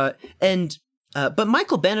 But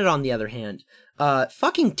Michael Bennet, on the other hand,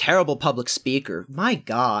 fucking terrible public speaker. My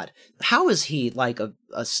God. How is he like a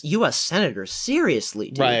U.S. senator? Seriously,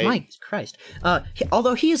 dude. Right. My Christ.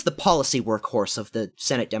 Although he is the policy workhorse of the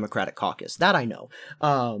Senate Democratic Caucus. That I know.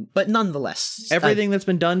 But nonetheless. Everything that's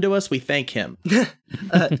been done to us, we thank him.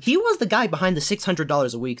 He was the guy behind the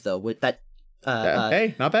 $600 a week, though, with that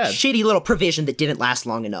hey, not bad. shitty little provision that didn't last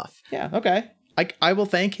long enough. Yeah, okay. I will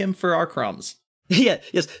thank him for our crumbs. Yeah,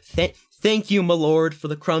 yes. Thank you, my lord, for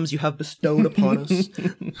the crumbs you have bestowed upon us.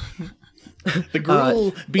 The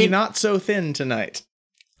gruel be not so thin tonight.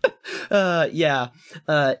 Yeah.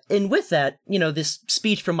 And with that, this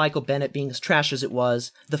speech from Michael Bennet being as trash as it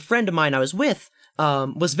was, the friend of mine I was with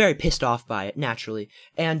was very pissed off by it, naturally.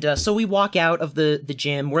 And so we walk out of the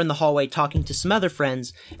gym, we're in the hallway talking to some other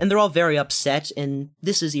friends, and they're all very upset, and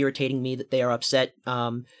this is irritating me that they are upset.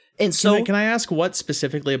 And so... Can I ask what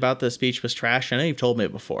specifically about the speech was trash? I know you've told me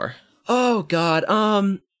before. Oh, God.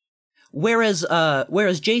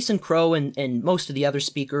 Whereas Jason Crow and most of the other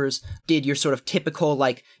speakers did your sort of typical,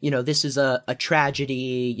 this is a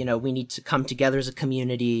tragedy, we need to come together as a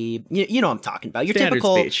community. You know what I'm talking about. Your Standard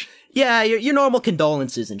typical speech. Yeah, your normal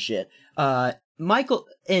condolences and shit. Michael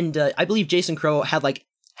and I believe Jason Crow had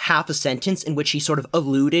half a sentence in which he sort of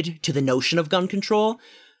alluded to the notion of gun control.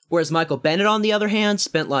 Whereas Michael Bennet, on the other hand,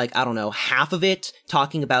 spent half of it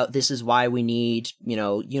talking about this is why we need,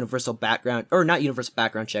 universal background, or not universal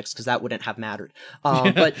background checks, because that wouldn't have mattered.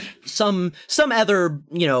 But some other,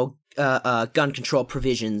 gun control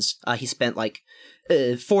provisions, he spent 40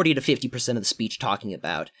 to 50% of the speech talking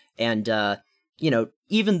about. And,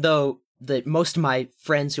 even though most of my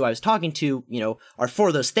friends who I was talking to, are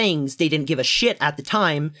for those things, they didn't give a shit at the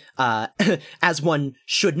time, as one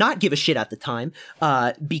should not give a shit at the time,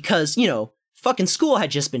 because, fucking school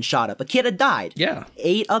had just been shot up. A kid had died. Yeah.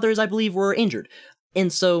 8 others, I believe, were injured.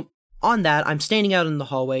 And so, on that, I'm standing out in the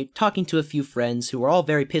hallway, talking to a few friends who are all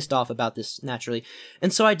very pissed off about this, naturally.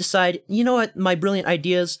 And so I decide, you know what, my brilliant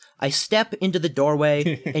ideas, I step into the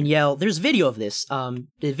doorway and yell, there's video of this. The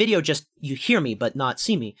video just, you hear me, but not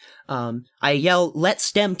see me. I yell, let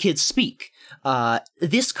S.T.E.M kids speak.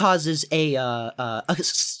 This causes a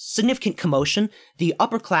significant commotion. The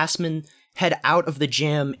upperclassmen head out of the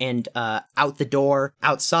gym and out the door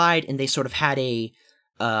outside, and they sort of had a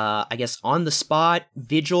on the spot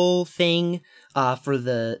vigil thing for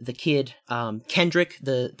the kid, Kendrick,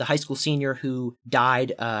 the high school senior who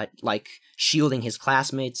died, shielding his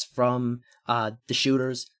classmates from the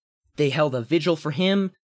shooters. They held a vigil for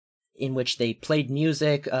him in which they played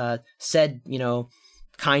music, said,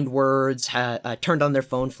 kind words, turned on their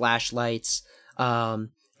phone flashlights, and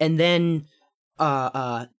then,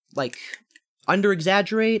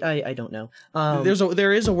 under-exaggerate? I don't know.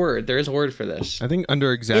 There is a word for this. I think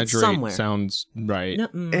under-exaggerate sounds right. No,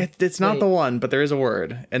 It's not the one, but there is a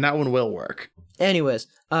word, and that one will work. Anyways,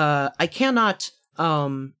 I cannot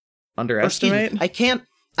underestimate.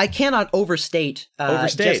 I cannot overstate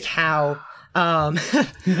just how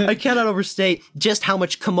I cannot overstate just how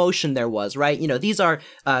much commotion there was, right? You know, these are,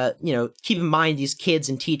 keep in mind these kids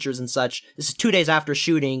and teachers and such. This is 2 days after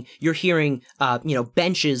shooting. You're hearing,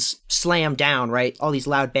 benches slam down, right? All these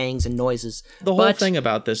loud bangs and noises. The whole thing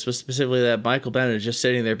about this was specifically that Michael Bennett is just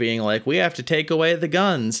sitting there being like, we have to take away the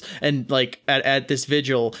guns. And like at this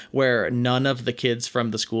vigil where none of the kids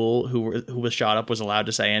from the school who was shot up was allowed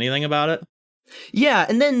to say anything about it. Yeah,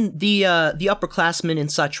 and then the upperclassmen and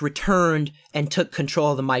such returned and took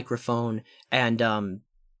control of the microphone and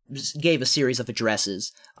gave a series of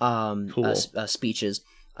addresses, speeches,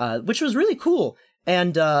 which was really cool.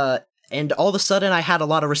 And all of a sudden, I had a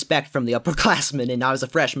lot of respect from the upperclassmen, and I was a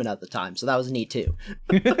freshman at the time, so that was neat too.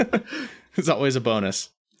 It's always a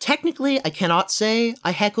bonus. Technically, I cannot say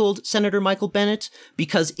I heckled Senator Michael Bennett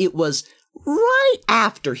because it was right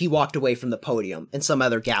after he walked away from the podium and some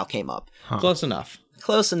other gal came up. Huh. Close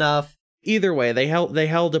enough. Either way, they held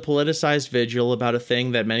a politicized vigil about a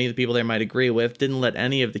thing that many of the people there might agree with, didn't let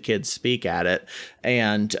any of the kids speak at it,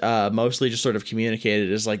 and mostly just sort of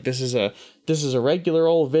communicated as like, this is a regular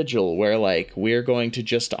old vigil where like we're going to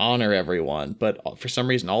just honor everyone, but for some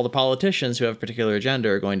reason all the politicians who have a particular agenda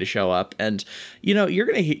are going to show up, and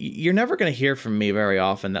you're never gonna hear from me very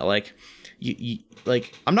often that like you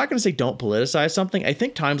like, I'm not going to say don't politicize something. I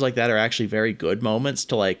think times like that are actually very good moments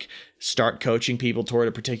to like start coaching people toward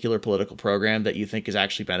a particular political program that you think is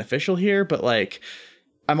actually beneficial here. But like,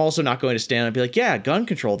 I'm also not going to stand and be like, yeah, gun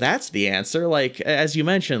control, that's the answer. Like, as you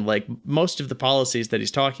mentioned, like most of the policies that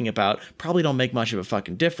he's talking about probably don't make much of a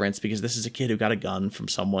fucking difference because this is a kid who got a gun from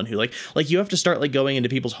someone who like you have to start like going into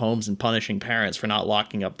people's homes and punishing parents for not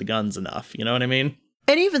locking up the guns enough. You know what I mean?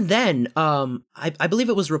 And even then, I believe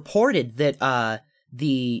it was reported that,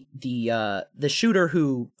 the shooter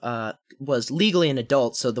who was legally an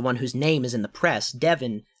adult, so the one whose name is in the press,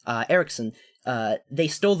 Devin Erickson, they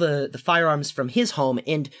stole the firearms from his home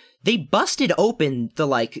and they busted open the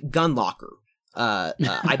like gun locker.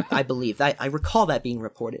 I believe I recall that being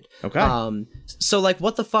reported. Okay. So like,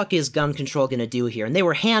 what the fuck is gun control gonna do here? And they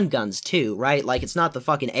were handguns too, right? Like, it's not the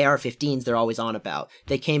fucking AR-15s they're always on about.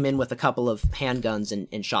 They came in with a couple of handguns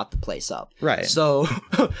and shot the place up. Right. So,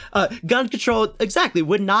 gun control exactly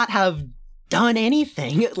would not have done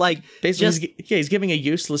anything. Like, basically, he's giving a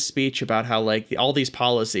useless speech about how like all these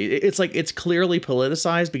policies. It's like it's clearly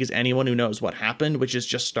politicized because anyone who knows what happened, which is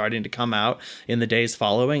just starting to come out in the days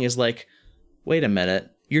following, is like, wait a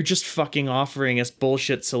minute, you're just fucking offering us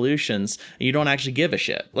bullshit solutions and you don't actually give a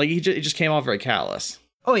shit. Like, it just came off very callous.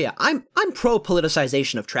 Oh yeah, I'm pro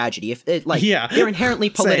politicization of tragedy. If it, like, yeah, they're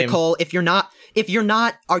inherently political. Same. If you're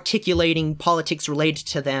not articulating politics related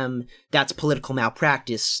to them, that's political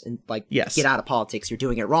malpractice, and like, yes, get out of politics. You're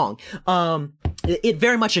doing it wrong. It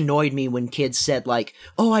very much annoyed me when kids said like,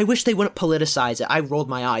 "Oh, I wish they wouldn't politicize it." I rolled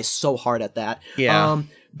my eyes so hard at that. Yeah.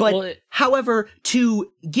 However,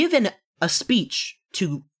 to give a speech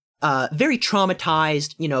to very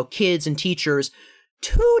traumatized, kids and teachers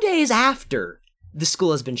 2 days after the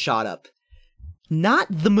school has been shot up. Not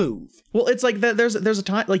the move. Well, it's like that. There's a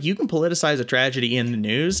time like you can politicize a tragedy in the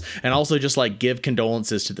news and also just like give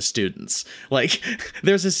condolences to the students. Like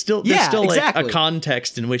there's still exactly. Like a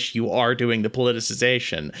context in which you are doing the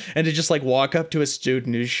politicization, and to just like walk up to a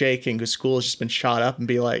student who's shaking, whose school has just been shot up, and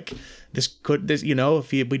be like,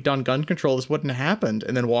 if we'd done gun control, this wouldn't have happened,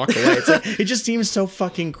 and then walk away. It's like, it just seems so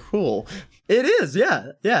fucking cruel. It is,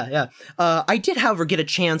 yeah. I did, however, get a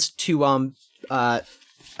chance to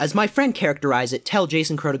as my friend characterized it, tell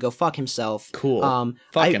Jason Crow to go fuck himself. Cool.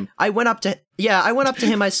 Fuck him. I went up to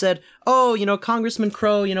him. I said, "Oh, Congressman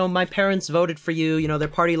Crow, my parents voted for you. They're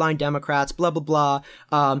party line Democrats, blah, blah,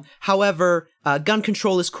 blah. However, gun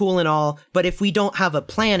control is cool and all, but if we don't have a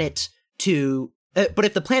planet but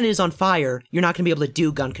if the planet is on fire, you're not going to be able to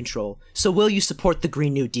do gun control. So will you support the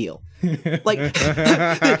Green New Deal?" Like, what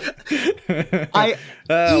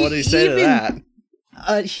did he say to that?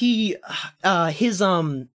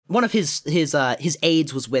 One of his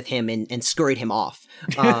aides was with him and scurried him off.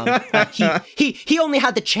 He only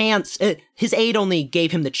had the chance. His aide only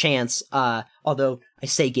gave him the chance. Although I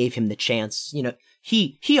say gave him the chance,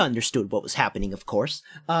 he understood what was happening, of course.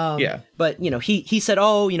 Yeah. But he said,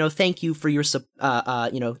 "Oh, thank you for your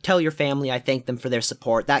tell your family I thank them for their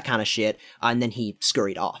support," that kind of shit. And then he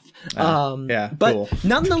scurried off. Yeah. But cool.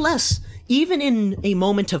 Nonetheless, even in a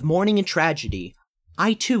moment of mourning and tragedy,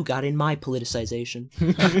 I too got in my politicization.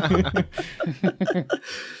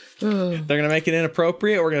 They're gonna make it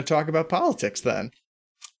inappropriate. We're gonna talk about politics then.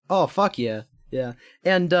 Oh fuck yeah.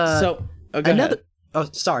 And go ahead. Oh,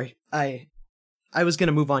 sorry. I was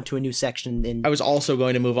gonna move on to a new section. I was also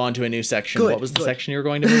going to move on to a new section. Good, what was the section you were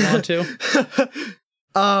going to move on to?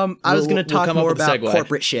 I was going to talk come up more with a about segue.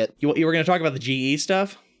 corporate shit. You were going to talk about the GE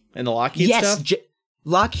stuff and the Lockheed Yes, stuff?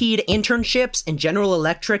 Lockheed internships and General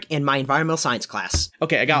Electric in my environmental science class.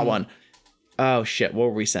 Okay, I got one. Oh, shit. What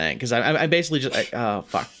were we saying? Because I basically just... oh,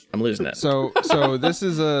 fuck. I'm losing it. So this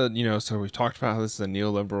is so we've talked about how this is a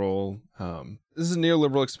neoliberal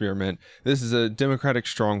experiment. This is a democratic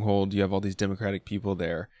stronghold. You have all these democratic people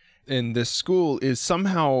there. And this school is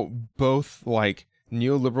somehow both like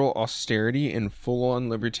neoliberal austerity and full-on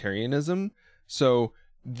libertarianism. So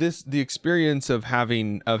the experience of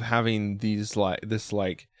having these this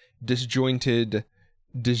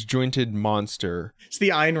disjointed monster. It's the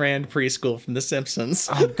Ayn Rand preschool from The Simpsons.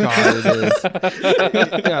 Oh god, it is.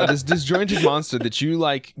 Yeah, this disjointed monster that you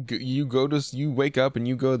like. You wake up and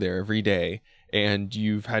you go there every day, and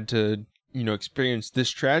you've had to experience this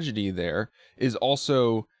tragedy. There is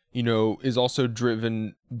also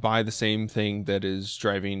driven by the same thing that is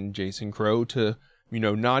driving Jason Crow to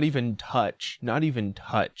not even touch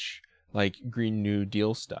like Green New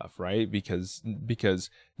Deal stuff, right? Because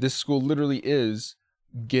this school literally is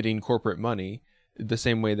getting corporate money the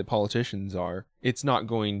same way that politicians are. It's not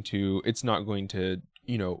going to it's not going to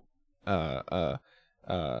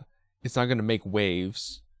make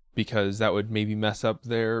waves, because that would maybe mess up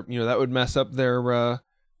their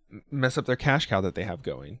cash cow that they have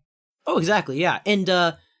going. Oh, exactly. Yeah. And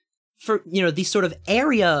for the sort of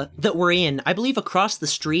area that we're in, I believe across the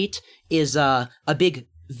street is a big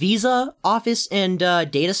Visa office and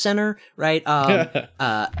data center, right?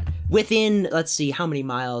 Within, let's see, how many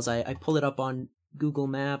miles? I pull it up on Google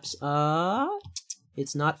Maps.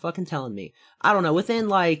 It's not fucking telling me. I don't know. Within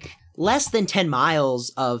like less than 10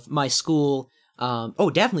 miles of my school,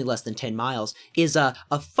 definitely less than 10 miles, is a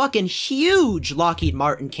fucking huge Lockheed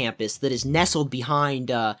Martin campus that is nestled behind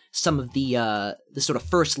some of the sort of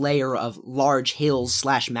first layer of large hills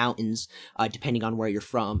 / mountains, depending on where you're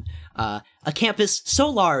from. A campus so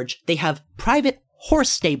large, they have private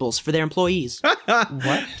horse stables for their employees.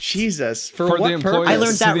 What? Jesus. For what the employees, purpose? I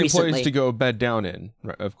learned that for the recently. employees to go bed down in,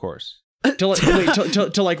 of course.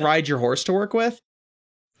 To like ride your horse to work with?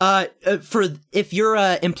 For if you're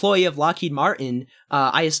a employee of Lockheed Martin,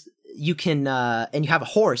 you can and you have a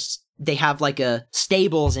horse, they have like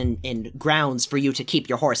stables and grounds for you to keep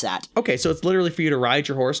your horse at. Okay, so it's literally for you to ride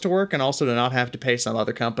your horse to work and also to not have to pay some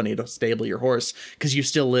other company to stable your horse because you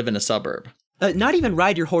still live in a suburb. Not even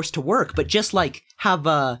ride your horse to work, but just like have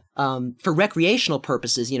for recreational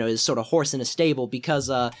purposes, is sort of horse in a stable,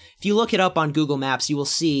 because if you look it up on Google Maps, you will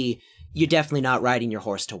see you're definitely not riding your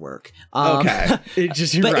horse to work. Okay. It's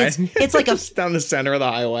just you're riding. It's like down the center of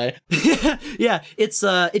the highway. Yeah,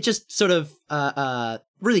 it just sort of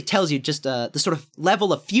really tells you just the sort of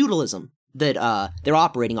level of feudalism that they're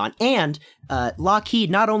operating on. And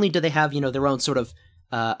Lockheed, not only do they have, their own sort of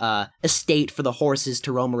estate for the horses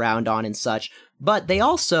to roam around on and such, but they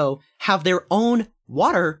also have their own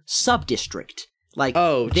water sub-district. Like,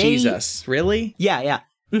 Jesus. Really? Yeah.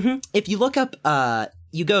 Mm-hmm. If you look up,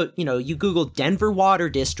 you Google Denver Water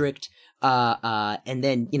District, and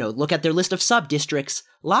then, look at their list of sub-districts.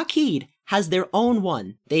 Lockheed has their own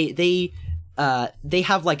one. They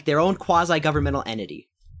have like their own quasi-governmental entity.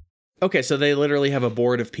 Okay, so they literally have a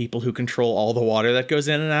board of people who control all the water that goes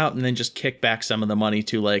in and out, and then just kick back some of the money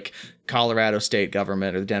to like Colorado state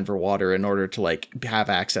government or the Denver Water in order to like have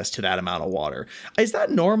access to that amount of water. Is that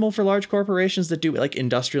normal for large corporations that do like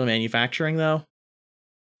industrial manufacturing though?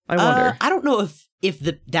 I wonder. I don't know if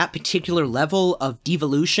that particular level of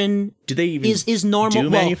devolution do they even is normal. Do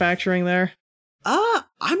manufacturing there? No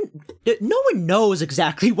one knows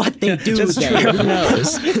exactly what they do That's there. True. Who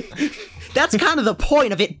knows? That's kind of the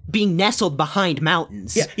point of it being nestled behind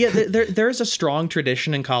mountains. Yeah. There's a strong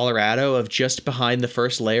tradition in Colorado of just behind the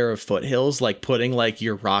first layer of foothills, like putting like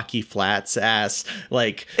your Rocky Flats ass,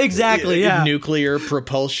 like exactly, nuclear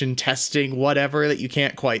propulsion testing, whatever that you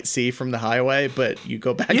can't quite see from the highway, but you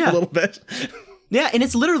go back a little bit. Yeah, and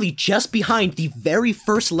it's literally just behind the very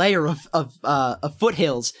first layer of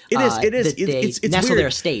foothills. It is. It's nestle weird. their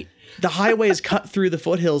estate. The highway is cut through the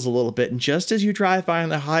foothills a little bit, and just as you drive by on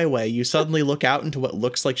the highway, you suddenly look out into what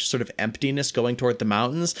looks like just sort of emptiness going toward the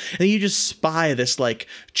mountains, and you just spy this like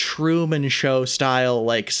Truman Show style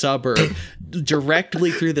like suburb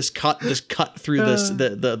directly through this cut through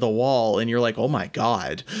the wall, and you're like, oh my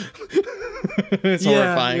god, it's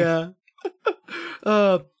horrifying.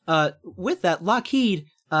 With that, Lockheed,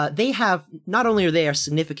 they have, not only are they a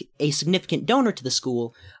significant donor to the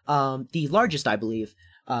school, the largest, I believe.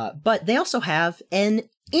 But they also have an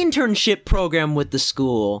internship program with the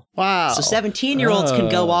school. Wow. So 17-year-olds can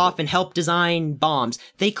go off and help design bombs.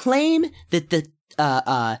 They claim that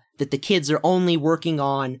that the kids are only working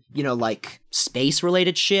on, you know, like space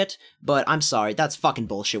related shit, but I'm sorry, that's fucking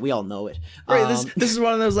bullshit. We all know it. Right, this is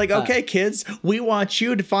one of those like, okay, kids, we want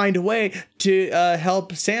you to find a way to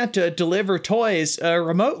help Santa deliver toys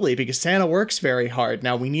remotely because Santa works very hard.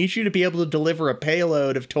 Now we need you to be able to deliver a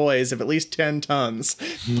payload of toys of at least 10 tons.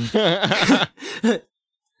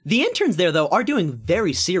 The interns there, though, are doing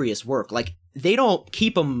very serious work. Like, they don't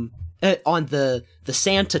keep them on the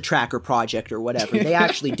Santa Tracker project or whatever. They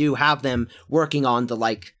actually do have them working on the,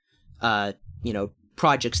 like, you know,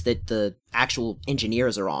 projects that the actual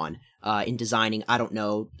engineers are on in designing, I don't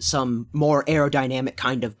know, some more aerodynamic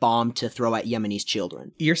kind of bomb to throw at Yemeni's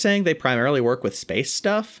children. You're saying they primarily work with space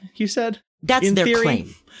stuff, you said? That's In their theory?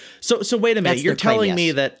 claim. So wait a minute. That's You're their claim, telling me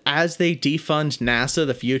yes. that as they defund NASA,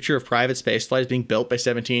 the future of private spaceflight is being built by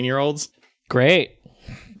 17-year-olds? Great.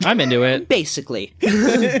 I'm into it. Basically.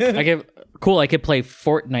 I could play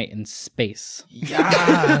Fortnite in space.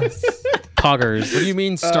 Yes. Poggers. What do you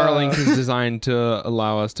mean Starlink is designed to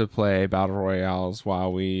allow us to play battle royales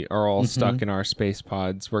while we are all stuck in our space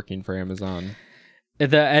pods working for Amazon?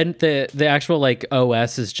 The actual like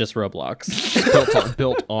OS is just Roblox.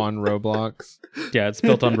 built on Roblox. Yeah, it's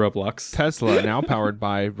built on Roblox. Tesla now powered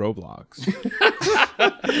by Roblox.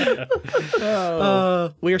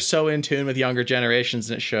 We are so in tune with younger generations,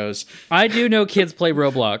 and it shows. I do know kids play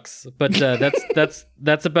Roblox, but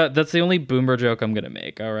that's the only boomer joke I'm gonna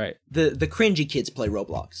make. All right. The cringy kids play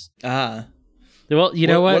Roblox. Well, you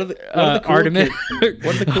know what? What are the cool Artemis. What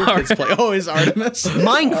do the cool kids play? Oh, is Artemis?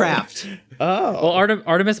 Minecraft. Oh. Well,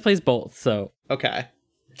 Artemis plays both, so. Okay.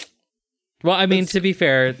 Well, I mean, to be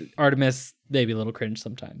fair, Artemis maybe a little cringe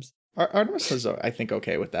sometimes. Artemis is, I think,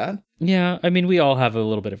 okay with that. Yeah, I mean, we all have a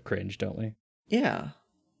little bit of cringe, don't we? Yeah.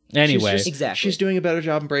 Anyway, Exactly. She's doing a better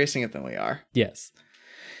job embracing it than we are. yes.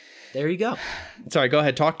 There you go. Sorry, go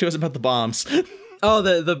ahead. Talk to us about the bombs. Oh,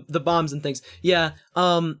 the bombs and things. Yeah.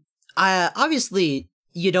 Obviously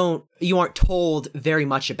you aren't told very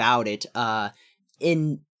much about it.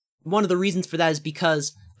 In one of the reasons for that is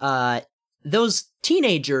because those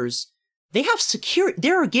teenagers,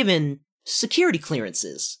 they're given security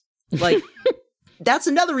clearances. Like that's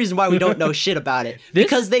another reason why we don't know shit about it.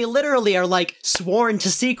 Because they literally are like sworn to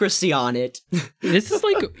secrecy on it. This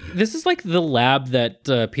is like the lab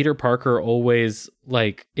that Peter Parker always,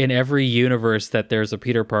 like, in every universe that there's a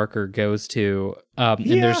Peter Parker goes to, and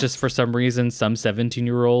there's just for some reason some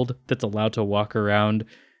 17-year-old that's allowed to walk around,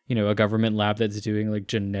 you know, a government lab that's doing like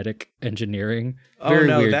genetic engineering. Very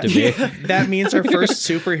weird to me. That means our first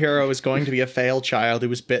superhero is going to be a failed child who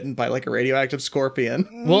was bitten by like a radioactive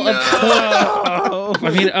scorpion. Well, of course. I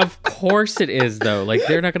mean, of course it is though. Like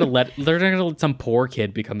they're not gonna let some poor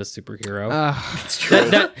kid become a superhero. It's true.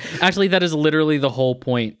 That is literally the whole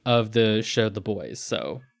point of the show The Boys.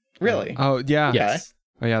 So Really? Oh yeah. yes.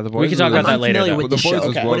 Oh yeah. The boys. We can talk about that later. Unfamiliar Though. with The the boys show.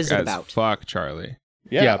 was Okay. woke What is it as about? fuck, Charlie.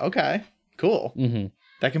 Yeah. Yeah. Okay. Cool. Mm-hmm.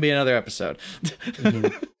 That can be another episode.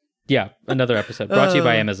 Yeah, another episode brought to you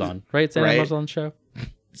by Amazon. Right? It's an Right. Amazon show.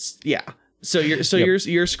 Yeah. So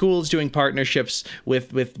your school is doing partnerships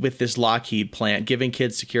with this Lockheed plant, giving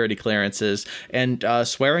kids security clearances and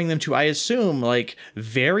swearing them to, I assume, like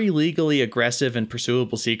very legally aggressive and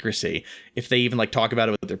pursuable secrecy if they even like talk about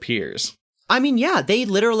it with their peers. I mean, yeah, they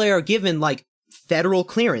literally are given like federal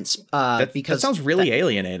clearance That because sounds really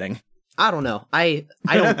alienating. I don't know. I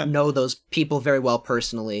don't know those people very well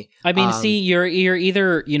personally. I mean, see, you're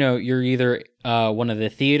either one of the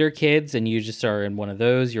theater kids and you just are in one of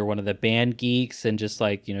those. You're one of the band geeks and just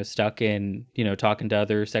like, you know, stuck in, you know, talking to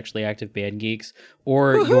other sexually active band geeks,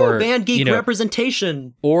 or Woohoo, you're band geek you know,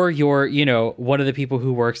 representation. or you're, you know, one of the people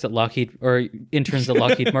who works at Lockheed or interns at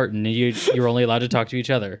Lockheed Martin, and you're only allowed to talk to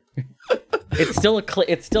each other. It's still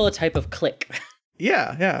a type of clique.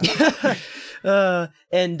 Yeah.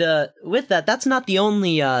 And with that, that's not the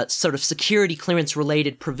only sort of security clearance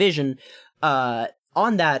related provision. On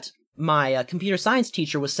that, my computer science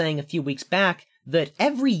teacher was saying a few weeks back that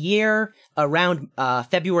every year around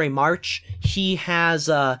February, March, he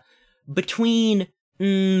has between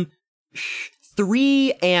 3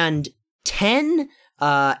 and 10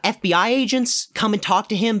 FBI agents come and talk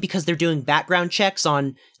to him because they're doing background checks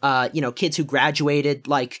on, kids who graduated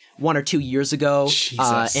like 1 or 2 years ago.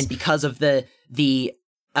 Jesus. And because of the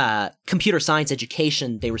computer science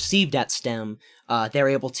education they received at S.T.E.M, they're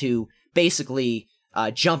able to basically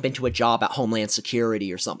jump into a job at Homeland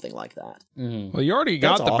Security or something like that. Well, you already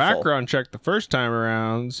got That's the awful. background check the first time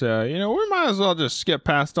around, so, you know, we might as well just skip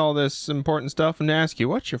past all this important stuff and ask you,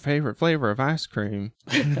 what's your favorite flavor of ice cream?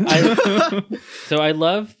 So I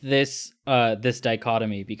love this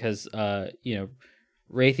dichotomy because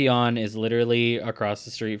Raytheon is literally across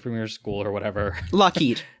the street from your school or whatever.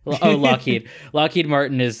 Lockheed. Lockheed. Lockheed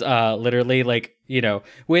Martin is literally like,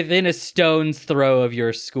 within a stone's throw of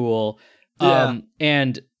your school.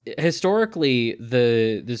 And historically,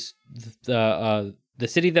 the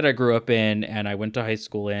city that I grew up in and I went to high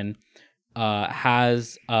school in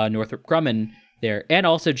has Northrop Grumman there, and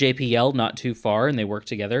also JPL not too far, and they work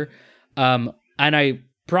together. And I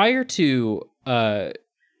prior to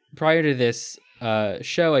this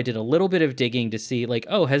show, I did a little bit of digging to see like,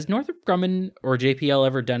 has Northrop Grumman or JPL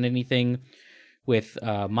ever done anything with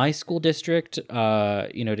my school district?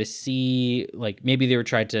 To see like maybe they were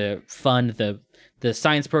trying to fund the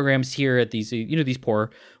science programs here at these these poor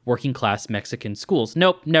working class Mexican schools.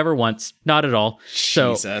 Nope, never once, not at all.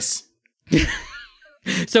 Jesus.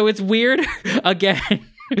 So it's weird again,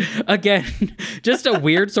 just a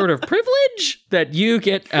weird sort of privilege that you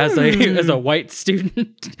get as a white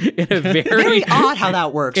student in a very odd how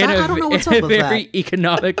that works. I don't know what's up with very that.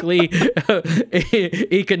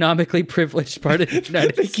 economically privileged part of the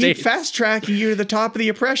United They States. keep fast tracking you to the top of the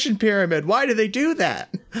oppression pyramid. Why do they do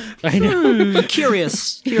that? I know.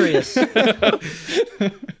 Curious.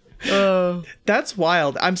 That's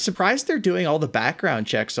wild. I'm surprised they're doing all the background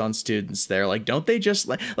checks on students there. Like, don't they just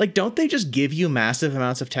don't they just give you massive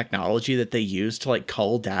amounts of technology that they use to like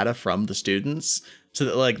cull data from the students so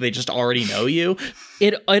that like they just already know you?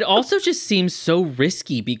 It also just seems so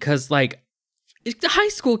risky because like high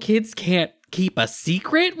school kids can't keep a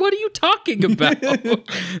secret. What are you talking about?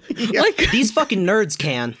 Like These fucking nerds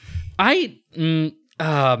can.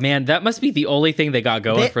 Oh man, that must be the only thing they got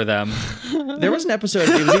going for them. There was an episode,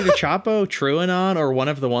 it was either Chapo, TrueAnon, or one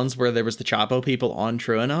of the ones where there was the Chapo people on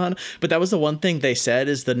TrueAnon, but that was the one thing they said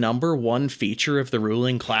is the number one feature of the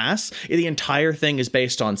ruling class. The entire thing is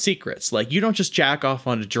based on secrets. Like, you don't just jack off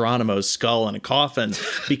onto Geronimo's skull in a coffin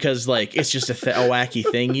because, like, it's just a wacky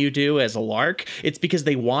thing you do as a lark. It's because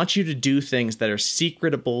they want you to do things that are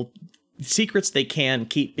secrets they can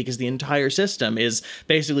keep, because the entire system is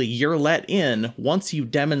basically you're let in once you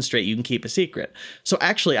demonstrate you can keep a secret. So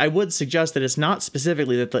actually, I would suggest that it's not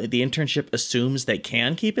specifically that the internship assumes they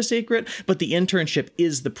can keep a secret, but the internship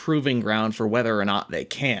is the proving ground for whether or not they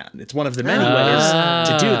can. It's one of the many ways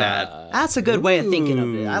to do that. That's a good way of thinking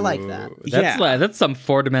of it. I like that. That's some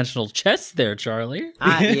four-dimensional chess there, Charlie.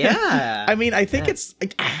 Yeah. I mean, I think it's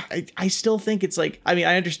like, I still think it's like, I mean,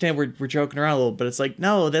 I understand we're joking around a little, but it's like,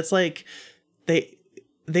 no, that's like,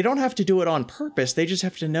 they don't have to do it on purpose. They just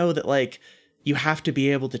have to know that, like, you have to be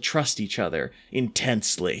able to trust each other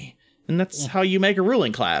intensely. And that's how you make a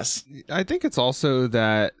ruling class. I think it's also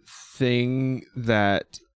that thing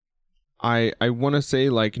that I want to say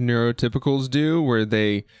like neurotypicals do, where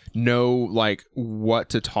they know like what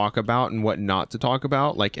to talk about and what not to talk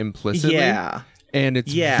about, like implicitly. Yeah. And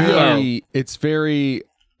it's very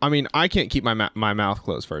I mean, I can't keep my mouth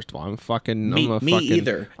closed. First of all, I'm a fucking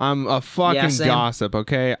either. I'm a fucking same. gossip.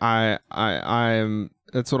 Okay, I'm.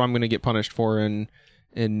 That's what I'm gonna get punished for in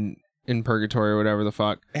purgatory or whatever the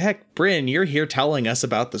fuck. Heck, Brynn, you're here telling us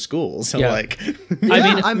about the schools. So like,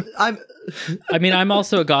 I mean, I'm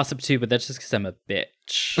also a gossip too, but that's just because I'm a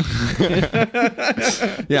bitch.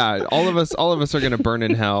 Yeah, all of us are gonna burn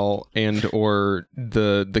in hell and or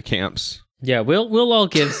the camps. Yeah, we'll all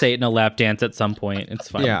give Satan a lap dance at some point. It's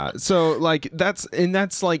fine. Yeah, so like that's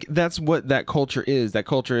what that culture is. That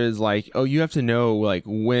culture is like, oh, you have to know like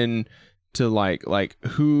when to like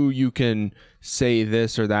who you can say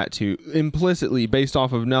this or that to implicitly based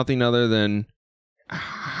off of nothing other than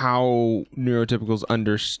how neurotypicals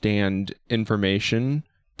understand information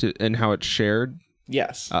and how it's shared.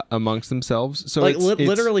 Yes. Amongst themselves. So like it's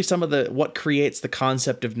literally some of what creates the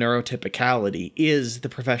concept of neurotypicality is the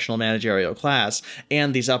professional managerial class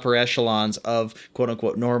and these upper echelons of quote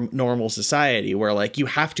unquote normal society, where like you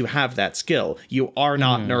have to have that skill. You are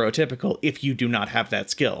not neurotypical if you do not have that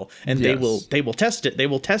skill. And they will test it. They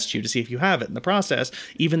will test you to see if you have it in the process,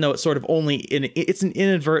 even though it's sort of it's an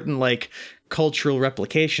inadvertent like cultural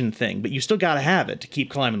replication thing, but you still got to have it to keep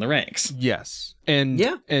climbing the ranks. Yes. And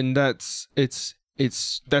that's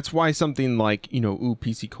why something like,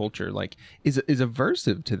 PC culture like is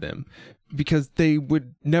aversive to them, because they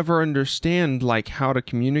would never understand like how to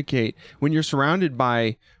communicate when you're surrounded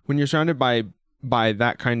by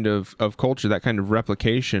that kind of culture, that kind of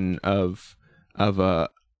replication of a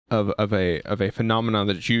phenomenon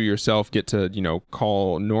that you yourself get to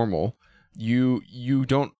call normal. You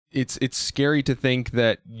don't. It's scary to think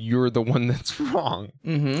that you're the one that's wrong.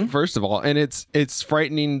 Mm-hmm. First of all, and it's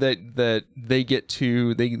frightening that they get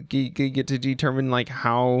to determine like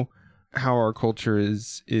how our culture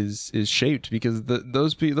is shaped, because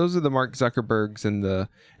those are the Mark Zuckerbergs and the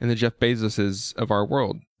Jeff Bezoses of our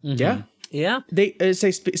world. Yeah. Yeah. They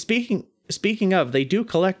say speaking of, they do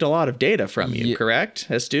collect a lot of data from you, correct?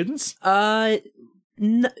 As students? What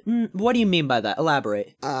do you mean by that?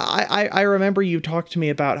 Elaborate. I remember you talked to me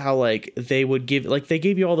about how like they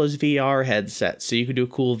gave you all those VR headsets so you could do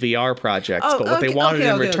cool VR projects, but what they wanted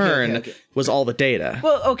in return was all the data.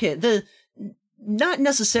 Well, okay, not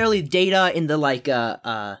necessarily data in the like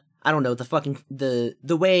I don't know,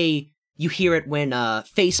 the way you hear it when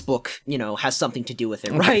Facebook, has something to do with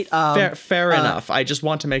it, right? Fair enough. I just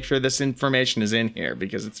want to make sure this information is in here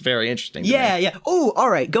because it's very interesting to me. Yeah. Oh, all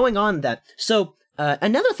right. Going on that. So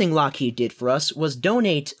another thing Lockheed did for us was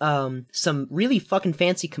donate some really fucking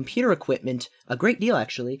fancy computer equipment, a great deal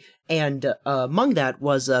actually, and among that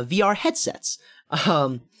was VR headsets.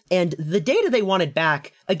 And the data they wanted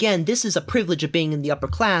back, again, this is a privilege of being in the upper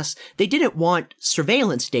class. They didn't want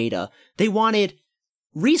surveillance data. They wanted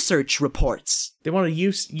research reports. They wanted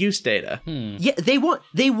use data. Yeah, they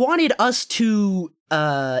wanted us to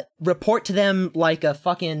report to them like a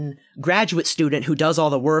fucking graduate student who does all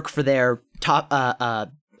the work for their top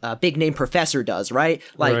big name professor does, right?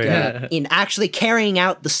 Like in actually carrying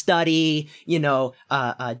out the study,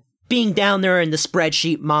 being down there in the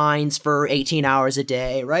spreadsheet mines for 18 hours a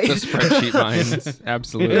day, right? The spreadsheet mines,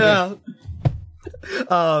 absolutely. Yeah.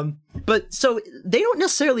 But so they don't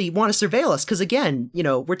necessarily want to surveil us because, again,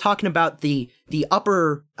 we're talking about the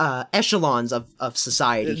upper echelons of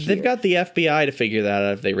society here. They've got the FBI to figure that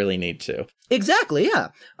out if they really need to. Exactly,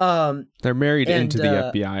 yeah. They're married into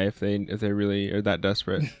the FBI if they really are that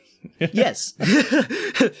desperate. Yes.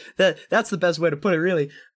 That's the best way to put it, really.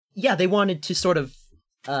 Yeah, they wanted to sort of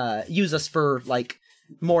use us for like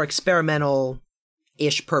more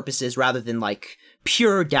experimental-ish purposes rather than like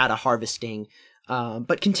pure data harvesting.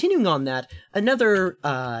 But continuing on that, another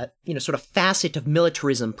sort of facet of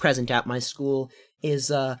militarism present at my school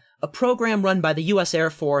is a program run by the U.S.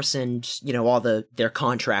 Air Force and all their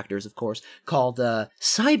contractors, of course, called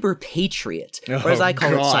Cyber Patriot, or as I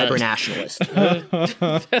call it, Cyber Nationalist.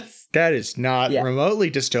 That is not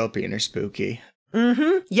remotely dystopian or spooky.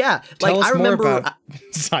 Mm-hmm. Yeah. Tell us I remember more about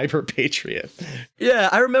Cyber Patriot. Yeah,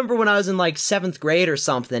 I remember when I was in like 7th grade or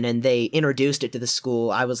something and they introduced it to the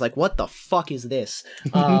school, I was like, what the fuck is this?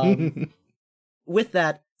 With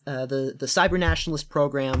that, the Cyber Nationalist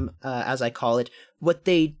program, as I call it, what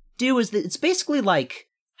they do is that it's basically like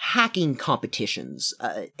hacking competitions.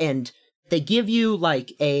 And they give you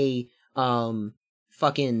like a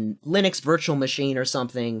fucking Linux virtual machine or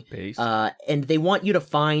something, and they want you to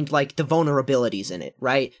find like the vulnerabilities in it,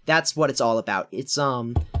 right? That's what it's all about. It's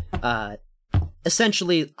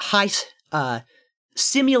essentially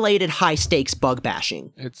simulated high stakes bug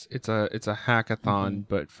bashing. It's a hackathon,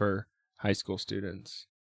 but for high school students.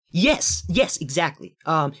 Yes, exactly.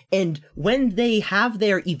 And when they have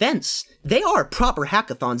their events, they are proper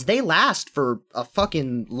hackathons. They last for a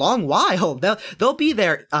fucking long while. They'll be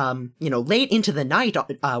there, late into the night,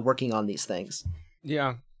 working on these things.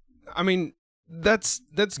 Yeah, I mean that's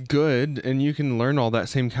good, and you can learn all that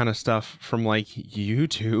same kind of stuff from like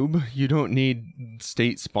YouTube. You don't need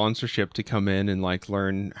state sponsorship to come in and like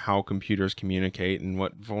learn how computers communicate and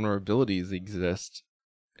what vulnerabilities exist.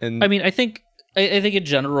 And I mean, I think in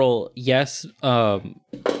general, yes. What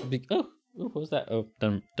was that? Oh,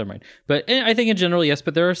 never mind. But I think in general, yes.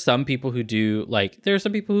 But there are some people who do there are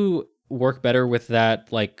some people who work better with that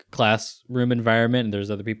like classroom environment, and there's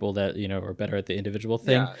other people that are better at the individual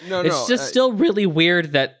thing. Yeah, it's just still really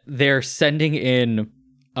weird that they're sending in,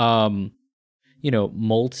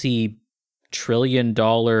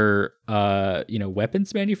 multi-trillion-dollar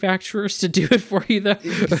weapons manufacturers to do it for you, though.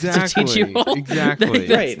 Exactly. To teach you all. Exactly.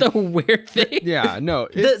 That's the weird thing. Yeah, no.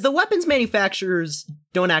 The weapons manufacturers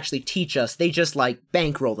don't actually teach us. They just like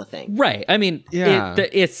bankroll the thing. Right. I mean,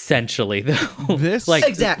 essentially though. This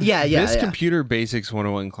exactly. Yeah. This Computer Basics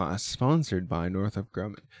 101 class sponsored by Northrop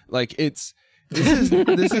Grumman. Like this is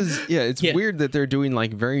weird that they're doing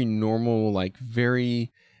like very normal, like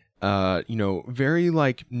very very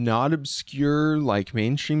like not obscure, like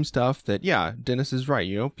mainstream stuff that, Dennis is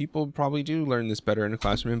right. People probably do learn this better in a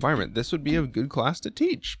classroom environment. This would be a good class to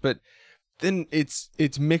teach, but then it's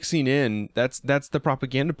mixing in. That's the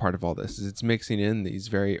propaganda part of all this. Is it's mixing in these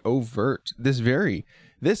very overt, this very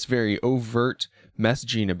overt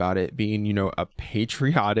messaging about it being, a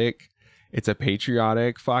patriotic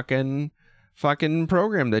fucking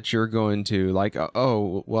program that you're going to like.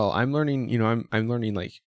 Oh, well, I'm learning, I'm learning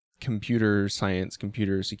like computer science,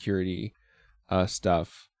 computer security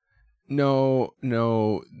stuff. No,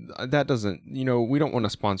 that doesn't, we don't want to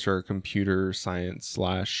sponsor a computer science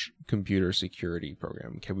 / computer security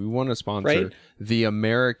program. Okay, we want to sponsor the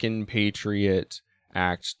American Patriot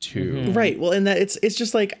Act 2. Right. Well, and that it's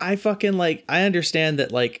just like, I fucking like, I understand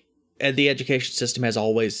that like the education system has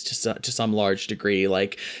always to some large degree,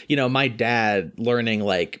 like, my dad learning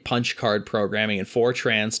like punch card programming and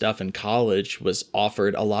Fortran stuff in college was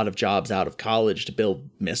offered a lot of jobs out of college to build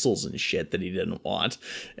missiles and shit that he didn't want.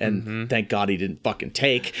 And thank God he didn't fucking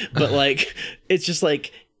take. But like, it's just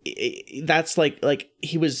like, that's like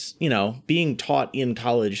he was, being taught in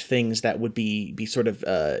college things that would be sort of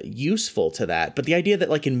useful to that. But the idea that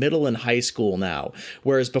like in middle and high school now,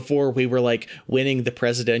 whereas before we were like winning the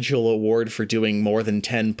presidential award for doing more than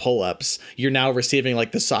 10 pull-ups, you're now receiving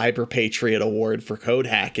like the Cyber Patriot Award for code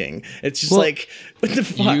hacking. It's just like, what the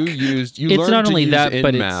fuck? It's not only that,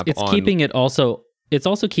 but it's keeping it also. It's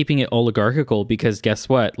also keeping it oligarchical, because guess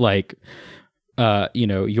what? Like,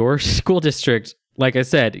 your school district, like I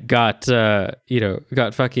said, got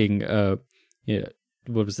fucking,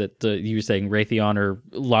 what was it? You were saying Raytheon or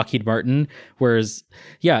Lockheed Martin, whereas,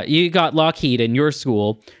 you got Lockheed in your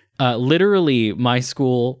school. Literally, my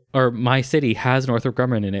school or my city has Northrop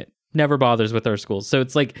Grumman in it. Never bothers with our schools. So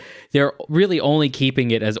it's like they're really only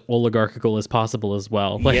keeping it as oligarchical as possible as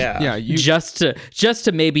well. Like, just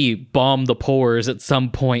to maybe bomb the pores at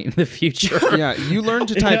some point in the future. Yeah, you learn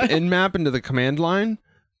to type Nmap into the command line.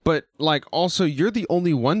 But like, also, you're the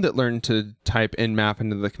only one that learned to type Nmap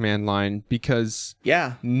into the command line, because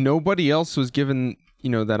nobody else was given,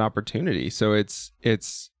 that opportunity. So it's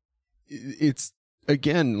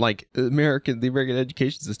again, like the American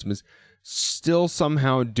education system is still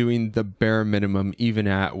somehow doing the bare minimum, even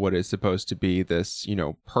at what is supposed to be this,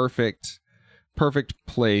 perfect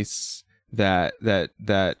place that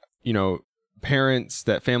parents,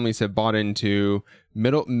 that families have bought into,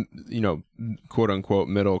 middle, quote unquote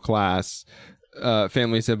middle class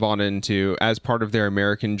families have bought into as part of their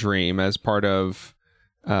American dream, as part of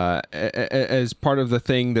the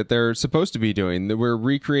thing that they're supposed to be doing. That we're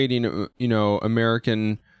recreating,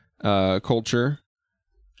 American culture,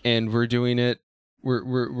 and we're doing it.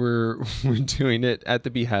 We're doing it at the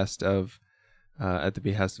behest of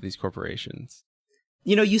these corporations.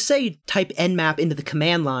 You say type Nmap into the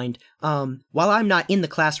command line. While I'm not in the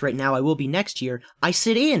class right now, I will be next year. I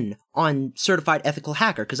sit in on Certified Ethical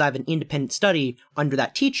Hacker because I have an independent study under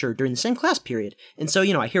that teacher during the same class period. And so,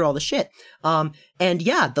 I hear all the shit. And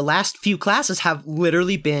yeah, the last few classes have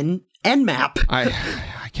literally been Nmap.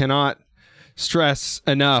 I cannot stress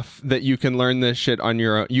enough that you can learn this shit on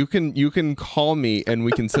your own. You can call me and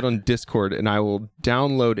we can sit on Discord and I will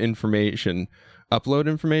upload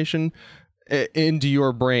information into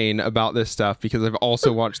your brain about this stuff, because I've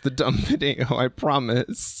also watched the dumb video, I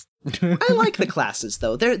promise. I like the classes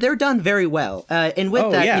though. They're done very well. And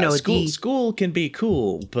with that, school can be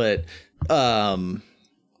cool, but the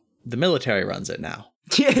military runs it now.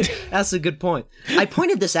 Yeah, that's a good point. I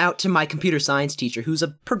pointed this out to my computer science teacher, who's a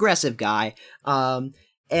progressive guy.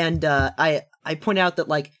 And I point out that,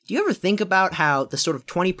 like, do you ever think about how the sort of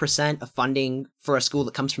 20% of funding for a school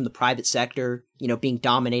that comes from the private sector, being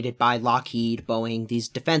dominated by Lockheed, Boeing, these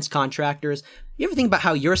defense contractors, you ever think about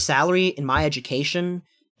how your salary in my education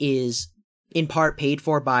is in part paid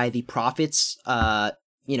for by the profits,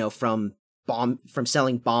 from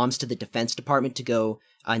selling bombs to the Defense Department to go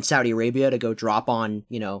in Saudi Arabia to go drop on,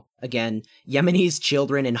 again, Yemenis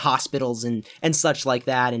children in hospitals and such like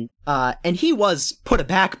that. And he was put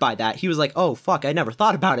aback by that. He was like, oh, fuck, I never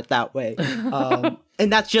thought about it that way.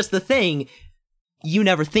 And that's just the thing. You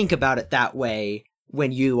never think about it that way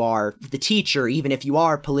when you are the teacher, even if you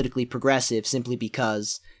are politically progressive, simply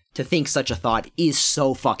because to think such a thought is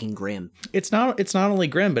so fucking grim. It's not only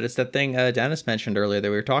grim, but it's that thing Dennis mentioned earlier that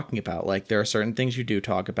we were talking about. Like, there are certain things you do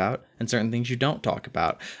talk about and certain things you don't talk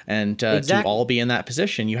about. And to all be in that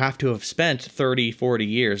position, you have to have spent 30, 40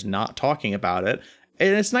 years not talking about it.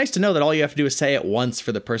 And it's nice to know that all you have to do is say it once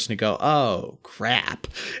for the person to go, oh, crap.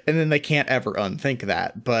 And then they can't ever unthink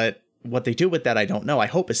that. But what they do with that, I don't know. I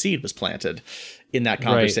hope a seed was planted in that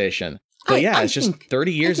conversation. But it's just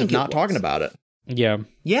 30 years of not talking about it. Yeah.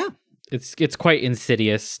 Yeah. It's quite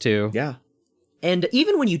insidious too. Yeah. And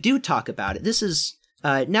even when you do talk about it, this is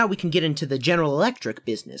now we can get into the General Electric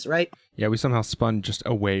business, right? Yeah, we somehow spun just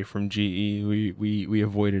away from GE. We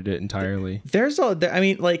avoided it entirely. There's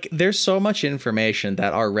so much information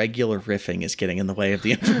that our regular riffing is getting in the way of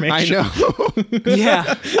the information. I know.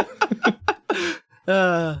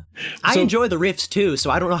 Yeah. I enjoy the riffs too, so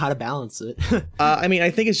I don't know how to balance it. I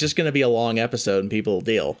think it's just going to be a long episode and people will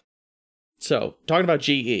deal. So, talking about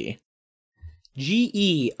GE.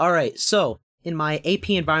 GE. All right. So, in my AP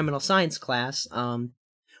Environmental Science class,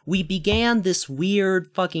 we began this weird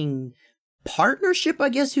fucking partnership, I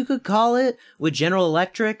guess you could call it, with General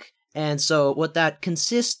Electric. And so what that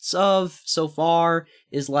consists of so far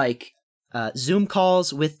is like Zoom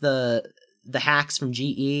calls with the hacks from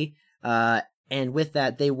GE. And with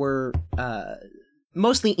that, they were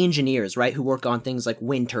mostly engineers, right, who work on things like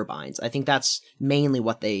wind turbines. I think that's mainly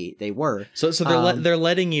what they were. So they're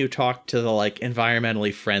letting you talk to the like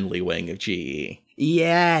environmentally friendly wing of GE.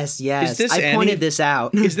 Yes. I pointed this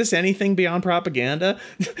out. Is this anything beyond propaganda?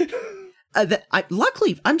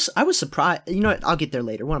 Luckily, I was surprised. You know what? I'll get there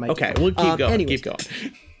later. What am I doing? Okay, we'll keep going. Anyways. Keep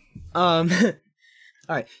going.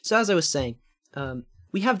 All right. So as I was saying,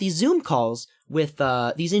 we have these Zoom calls with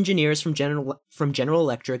these engineers from General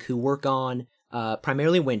Electric who work on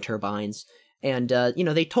primarily wind turbines. And,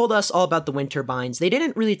 they told us all about the wind turbines. They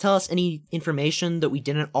didn't really tell us any information that we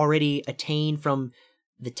didn't already attain from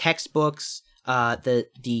the textbooks,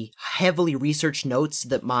 the heavily researched notes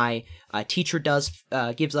that my teacher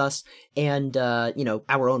gives us, and,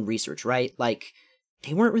 our own research, right? Like,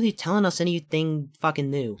 they weren't really telling us anything fucking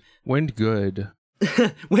new. Wind good.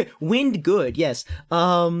 Wind good, yes.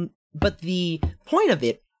 But the point of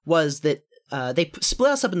it was that they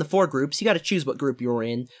split us up into 4 groups. You got to choose what group you're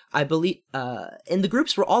in. I believe, and the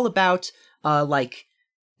groups were all about,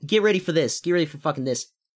 get ready for this, get ready for fucking this.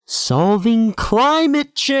 Solving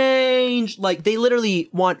climate change! Like, they literally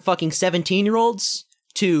want fucking 17-year-olds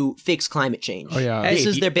to fix climate change. Oh, yeah. This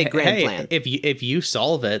is their big grand plan. If you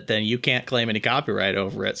solve it, then you can't claim any copyright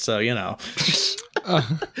over it, so,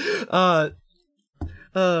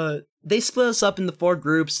 They split us up into 4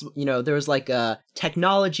 groups. There was like a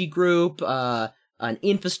technology group, an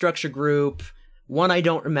infrastructure group, one I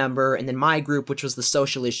don't remember, and then my group, which was the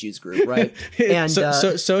social issues group, right? And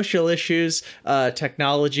so social issues,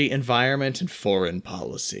 technology, environment, and foreign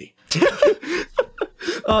policy.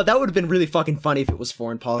 Oh, that would have been really fucking funny if it was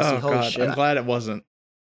foreign policy. Oh, Holy God, shit. I'm glad it wasn't.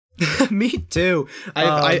 Me too.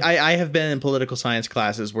 I have been in political science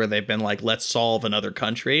classes where they've been like, let's solve another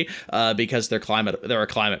country because they're a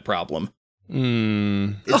climate problem.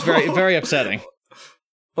 It's very, very upsetting.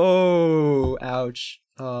 Oh, ouch.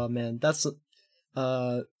 Oh, man. That's...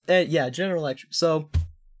 General Electric. So,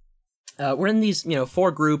 we're in these,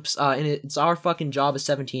 4 groups, and it's our fucking job as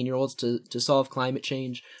 17-year-olds to solve climate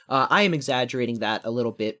change. I am exaggerating that a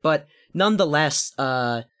little bit, but nonetheless,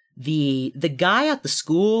 the guy at the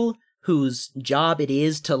school whose job it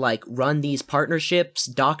is to, like, run these partnerships,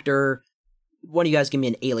 Dr. Why don't you guys give me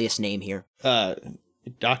an alias name here?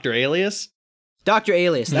 Dr. Alias? Dr.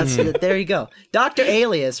 Alias, that's there you go. Dr.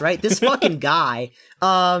 Alias, right? This fucking guy,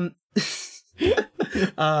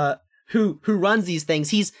 who runs these things,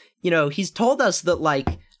 he's told us that, like,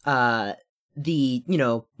 what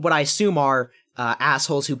I assume are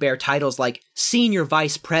assholes who bear titles like Senior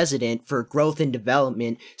Vice President for Growth and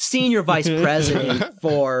Development, Senior Vice President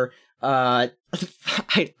for, I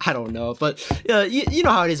don't know, but you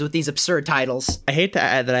know how it is with these absurd titles. I hate to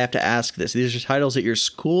add that I have to ask this. These are titles at your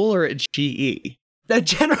school or at GE?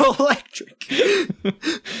 General Electric.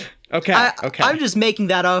 Okay. I'm just making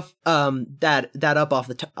that up, that up off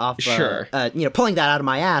the top. Sure. Pulling that out of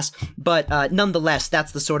my ass. But nonetheless,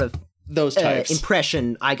 that's the sort of those types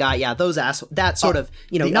impression I got. Yeah, those that sort of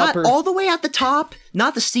not upper... all the way at the top,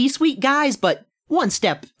 not the C-suite guys, but 1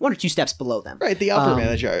 or 2 steps below them. Right, the upper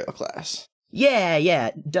managerial class.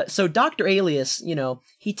 Yeah. So Dr. Alias,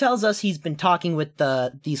 he tells us he's been talking with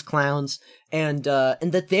these clowns, and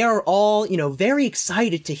that they are all, very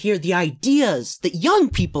excited to hear the ideas that young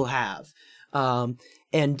people have.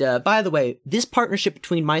 And by the way, this partnership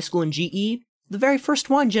between my school and GE, the very first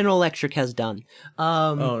one General Electric has done.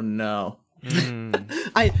 Oh no.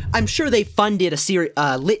 I'm sure they funded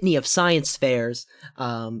a litany of science fairs.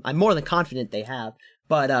 I'm more than confident they have.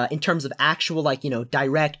 But in terms of actual,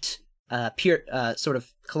 direct peer sort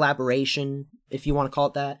of collaboration, if you want to call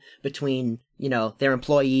it that, between their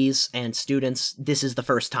employees and students, this is the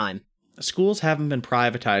first time. Schools haven't been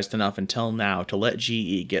privatized enough until now to let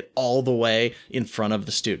GE get all the way in front of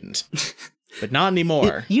the student, but not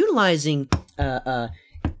anymore. Utilizing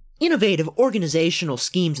innovative organizational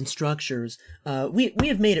schemes and structures, we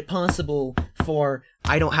have made it possible for...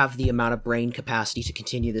 I don't have the amount of brain capacity to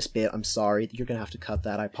continue this bit. I'm sorry. You're gonna have to cut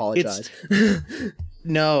that. I apologize.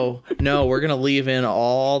 No, we're gonna leave in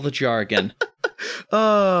all the jargon.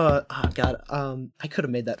 Oh God. I could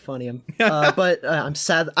have made that funny. But I'm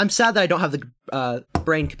sad. I'm sad that I don't have the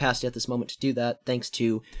brain capacity at this moment to do that. Thanks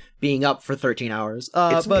to being up for 13 hours.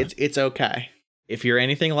 It's okay. If you're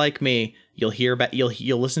anything like me,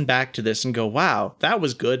 you'll listen back to this and go, "Wow, that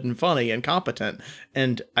was good and funny and competent."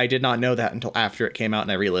 And I did not know that until after it came out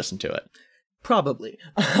and I re-listened to it. Probably.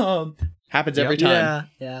 Happens every time.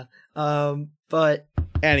 Yeah. But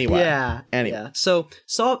Anyway. yeah. So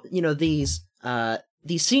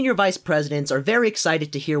these senior vice presidents are very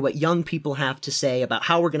excited to hear what young people have to say about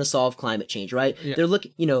how we're going to solve climate change, right? Yeah. They're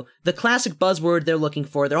looking, the classic buzzword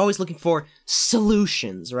they're always looking for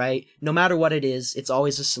solutions, right? No matter what it is, it's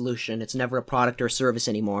always a solution. It's never a product or service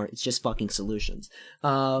anymore. It's just fucking solutions.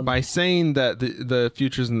 By saying that the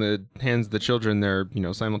future's in the hands of the children, they're,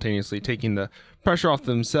 simultaneously taking the pressure off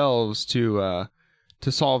themselves to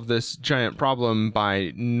solve this giant problem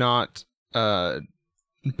by not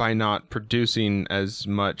producing as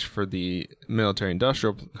much for the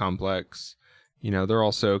military-industrial complex. They're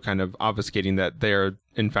also kind of obfuscating that they're,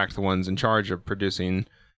 in fact, the ones in charge of producing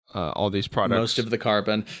all these products. Most of the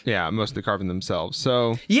carbon. Yeah, most of the carbon themselves.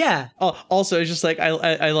 So Yeah. Also, it's just like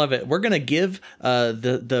I love it. We're gonna give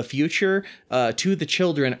the future to the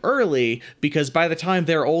children early because by the time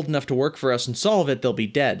they're old enough to work for us and solve it, they'll be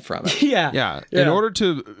dead from it. Yeah. In order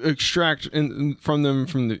to extract from them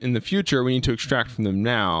in the future, we need to extract from them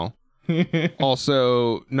now.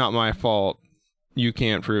 Also, not my fault. You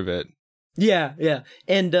can't prove it. Yeah.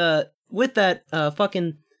 And with that,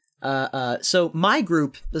 so my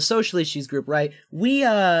group, the social issues group, right? We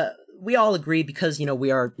all agree because,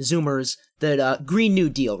 we are Zoomers that Green New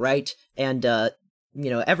Deal, right? And,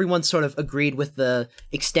 everyone sort of agreed with the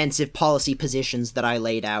extensive policy positions that I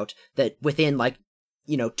laid out that within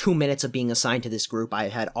 2 minutes of being assigned to this group, I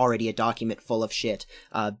had already a document full of shit,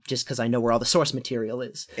 just because I know where all the source material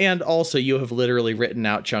is. And also, you have literally written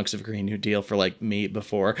out chunks of Green New Deal for me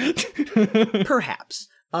before. Perhaps.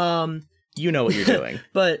 You know what you're doing.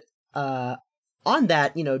 But on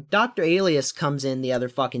that, Dr. Alias comes in the other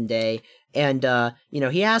fucking day, and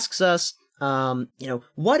he asks us,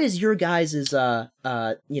 what is your guys'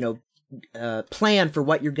 plan for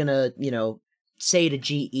what you're gonna, say to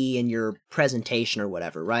GE in your presentation or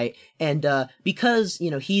whatever, right? And because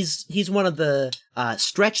he's one of the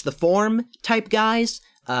stretch the form type guys,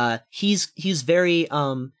 he's very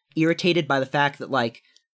irritated by the fact that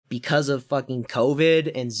because of fucking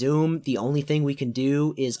COVID and Zoom, the only thing we can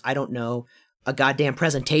do is, I don't know, a goddamn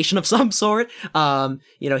presentation of some sort.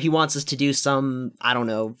 He wants us to do some, I don't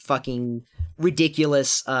know, fucking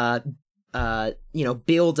ridiculous,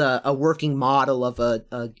 build a working model of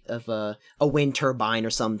a wind turbine or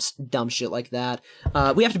some dumb shit like that.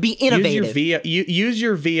 We have to be innovative. Use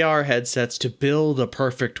your VR headsets to build a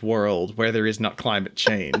perfect world where there is not climate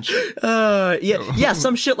change.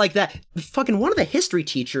 Some shit like that. Fucking one of the history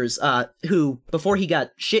teachers, who before he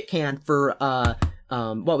got shit canned for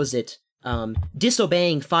what was it?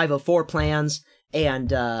 Disobeying 504 plans,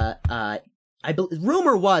 and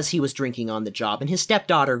rumor was he was drinking on the job, and his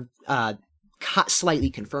stepdaughter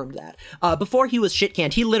slightly confirmed that. Before he was shit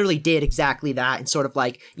canned, he literally did exactly that, and sort of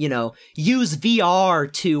use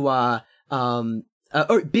VR to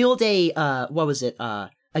or build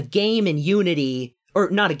a game in Unity,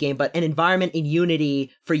 or not a game, but an environment in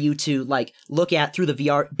Unity for you to look at through the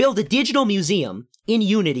VR. Build a digital museum in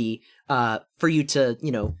Unity for you to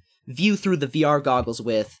view through the VR goggles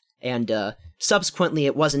with, and subsequently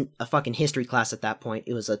it wasn't a fucking history class at that point,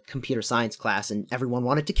 it was a computer science class, and everyone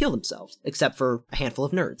wanted to kill themselves except for a handful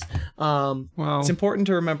of nerds. It's important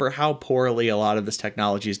to remember how poorly a lot of this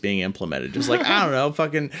technology is being implemented. Just I don't know,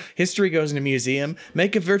 fucking history goes in a museum,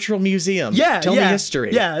 make a virtual museum. Tell me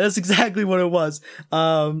history. Yeah, that's exactly what it was.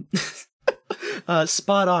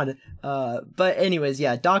 Spot on. But anyways,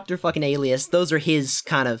 Dr. fucking Alias, those are his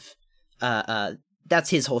kind of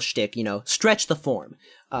that's his whole shtick, stretch the form.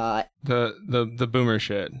 The boomer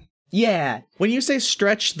shit. Yeah. When you say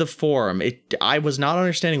stretch the form, I was not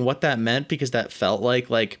understanding what that meant, because that felt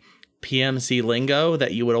like PMC lingo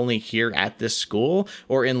that you would only hear at this school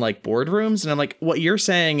or in boardrooms. And I'm what you're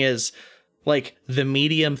saying is the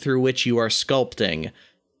medium through which you are sculpting,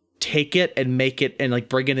 take it and make it and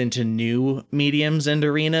bring it into new mediums and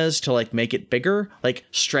arenas to make it bigger,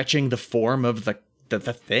 stretching the form of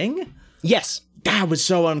the thing. Yes. That was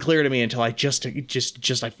so unclear to me until I just I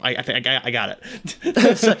think I got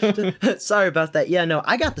it. Sorry about that. Yeah, no,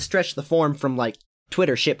 I got the stretch the form from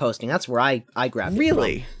Twitter shitposting. That's where I grabbed it.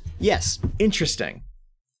 Really? Yes. Interesting.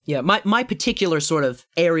 Yeah, my particular sort of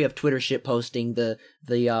area of Twitter shitposting, the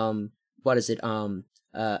what is it?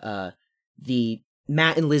 The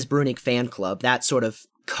Matt and Liz Brunig fan club, that sort of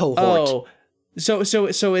cohort. Oh. So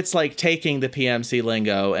it's taking the PMC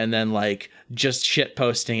lingo and then just shit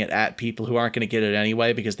posting it at people who aren't going to get it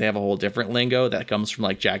anyway because they have a whole different lingo that comes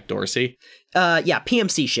from Jack Dorsey.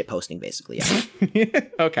 PMC shit posting basically. Yeah.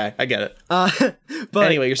 Okay, I get it. But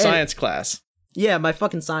anyway, your science class. Yeah, my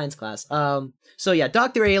fucking science class. So yeah,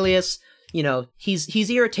 Dr. Alias, he's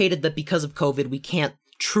irritated that because of COVID we can't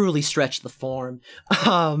truly stretch the form,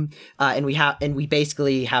 and we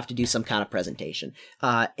basically have to do some kind of presentation.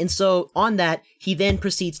 And so on that, he then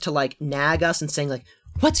proceeds to like nag us and saying like,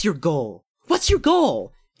 "What's your goal? What's your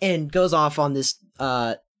goal?" And goes off on this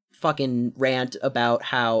fucking rant about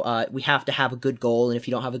how we have to have a good goal, and if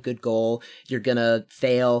you don't have a good goal, you're gonna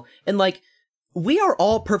fail. And like, we are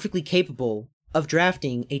all perfectly capable of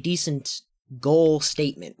drafting a decent goal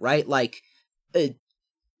statement, right? Like,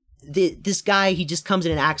 this guy, he just comes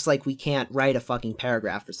in and acts like we can't write a fucking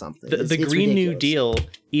paragraph or something. The Green New Deal,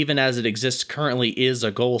 even as it exists currently, is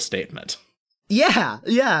a goal statement. Yeah,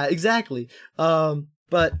 exactly.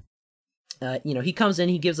 But he comes in,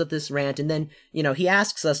 he gives up this rant, and then, he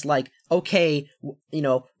asks us like, okay,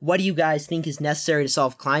 what do you guys think is necessary to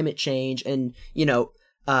solve climate change? And,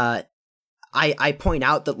 I point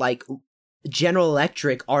out that like General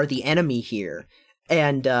Electric are the enemy here.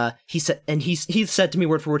 And he said to me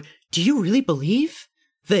word for word, "Do you really believe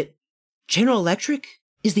that General Electric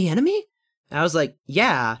is the enemy?" And I was like,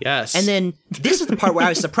 "Yeah." Yes. And then this is the part where I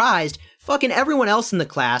was surprised. Fucking everyone else in the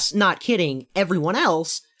class, not kidding, everyone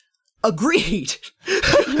else agreed.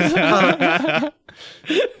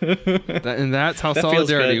 And that's how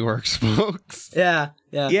solidarity works, folks. Yeah.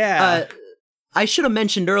 Yeah. I should have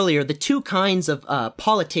mentioned earlier the two kinds of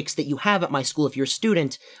politics that you have at my school if you're a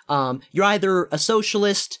student. You're either a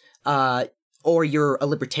socialist or you're a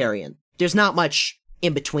libertarian. There's not much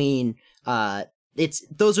in between.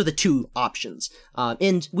 Those are the two options.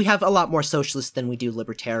 And we have a lot more socialists than we do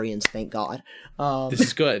libertarians, thank God. This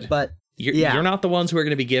is good. But you're not the ones who are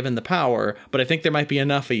going to be given the power, but I think there might be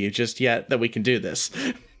enough of you just yet that we can do this.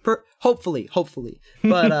 Hopefully.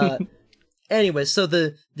 But anyway, so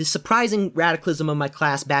the surprising radicalism of my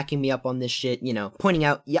class backing me up on this shit, pointing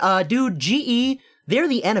out, dude, GE, they're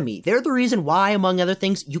the enemy. They're the reason why, among other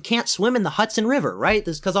things, you can't swim in the Hudson River, right?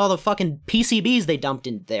 This is because all the fucking PCBs they dumped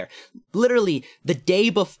in there. Literally,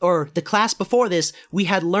 the class before this, we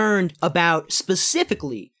had learned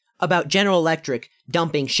specifically about General Electric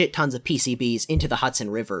dumping shit tons of PCBs into the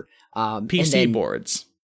Hudson River. Boards.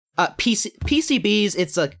 PCBs,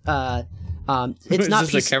 it's a, it's not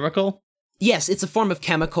Is this a chemical? Yes, it's a form of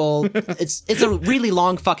chemical. It's a really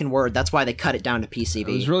long fucking word. That's why they cut it down to PCB.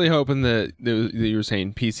 I was really hoping that you were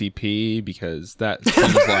saying PCP because that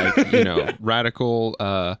seems like, radical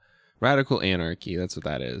anarchy. That's what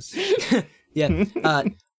that is. Yeah.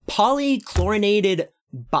 Polychlorinated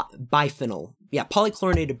biphenyl. Yeah,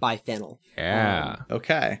 polychlorinated biphenyl. Yeah.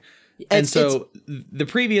 Okay. And so the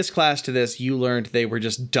previous class to this, you learned they were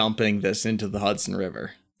just dumping this into the Hudson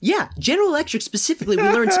River. Yeah, General Electric specifically, we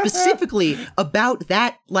learned specifically about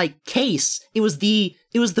that, case. It was the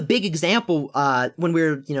big example, when we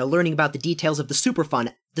were, learning about the details of the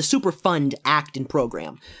Superfund Act and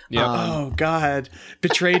program. Yeah. Oh, God.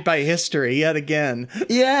 Betrayed by history yet again.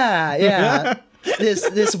 Yeah.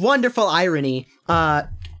 This wonderful irony.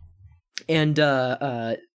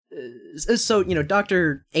 So,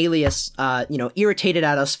 Dr. Alias, irritated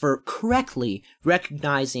at us for correctly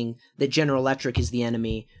recognizing that General Electric is the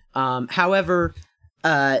enemy. However,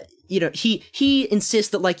 he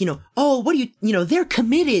insists that, oh, what do you, they're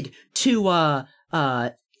committed to,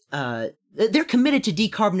 they're committed to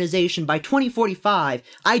decarbonization by 2045.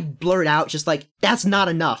 I blurt out just that's not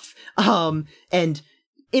enough. And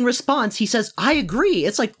in response, he says, "I agree."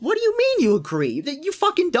 It's like, what do you mean you agree? You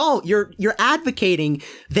fucking don't. You're advocating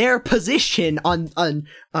their position on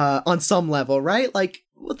some level, right?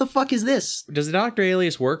 What the fuck is this? Does Dr.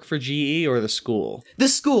 Alias work for GE or the school? The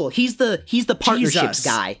school. He's the partnerships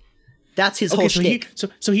guy. That's his whole shtick.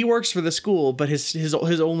 So he works for the school, but his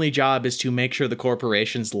only job is to make sure the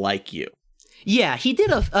corporations like you. Yeah, he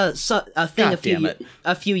did a thing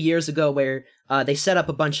a few years ago where they set up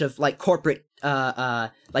a bunch of corporate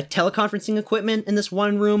teleconferencing equipment in this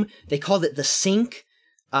one room. They called it the Sync,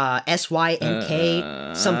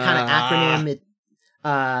 SYNK, some kind of acronym.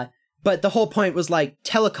 But the whole point was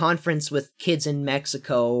teleconference with kids in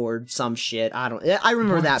Mexico or some shit. I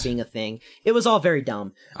remember that being a thing. It was all very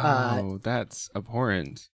dumb. That's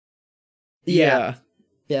abhorrent. Yeah.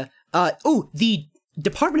 The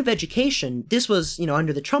Department of Education, this was,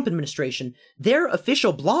 under the Trump administration, their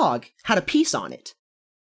official blog had a piece on it.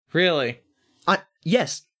 Really?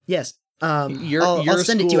 Yes. I'll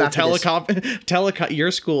send it to you after this.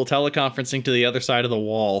 Your school teleconferencing to the other side of the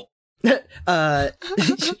wall. To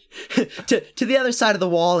the other side of the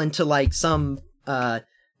wall and to some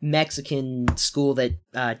Mexican school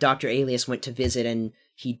that Dr. Alias went to visit, and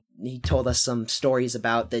he told us some stories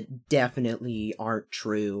about that definitely aren't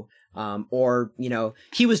true. Or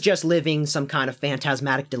he was just living some kind of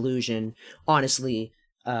phantasmatic delusion. Honestly,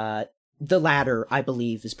 the latter, I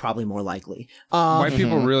believe, is probably more likely. White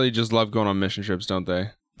people really just love going on mission trips, don't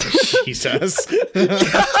they? Jesus.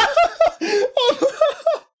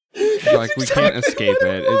 Like, we can't escape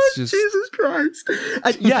it. It's just Jesus Christ.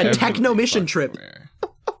 Yeah, techno mission trip.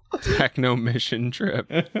 Techno mission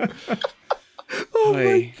trip. Oh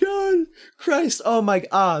my god. Christ. Oh my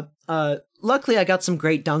luckily I got some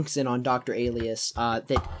great dunks in on Dr. Alias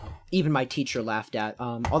that even my teacher laughed at.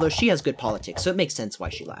 Although she has good politics, so it makes sense why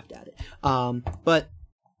she laughed at it. But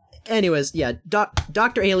anyways, yeah,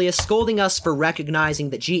 Dr. Alias scolding us for recognizing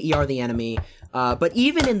that GE are the enemy. But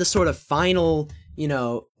even in the sort of final,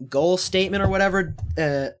 goal statement or whatever,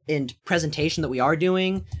 and presentation that we are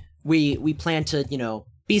doing, we plan to,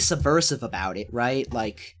 be subversive about it, right?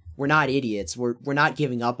 Like, we're not idiots. We're not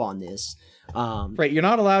giving up on this. Right, you're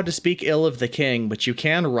not allowed to speak ill of the king, but you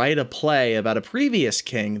can write a play about a previous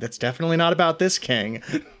king that's definitely not about this king.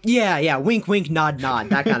 Yeah, wink, wink, nod, nod,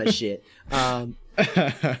 that kind of shit.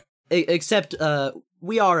 Except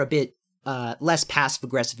we are a bit less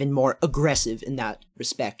passive-aggressive and more aggressive in that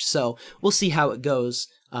respect, so we'll see how it goes.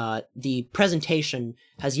 The presentation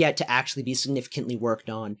has yet to actually be significantly worked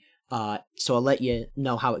on, so I'll let you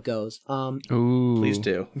know how it goes. Ooh. Please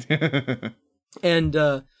do.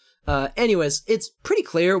 And anyways, it's pretty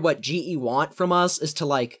clear what GE want from us is to,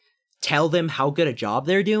 like, tell them how good a job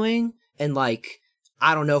they're doing, and, like,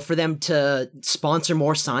 I don't know, for them to sponsor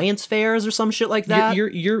more science fairs or some shit like that.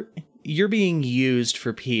 You're being used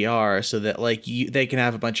for PR so that, like, they can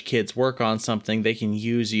have a bunch of kids work on something. They can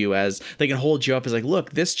use you as, they can hold you up as, like,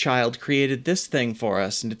 look, this child created this thing for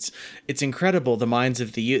us, and it's incredible. The minds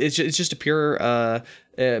of the youth. It's just a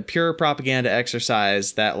pure propaganda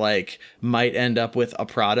exercise that, like, might end up with a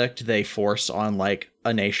product they force on, like,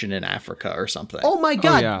 a nation in Africa or something. Oh my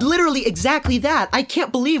god, yeah. Literally exactly that. I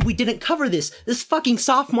can't believe we didn't cover this. This fucking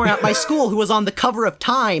sophomore at my school who was on the cover of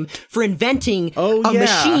Time for inventing a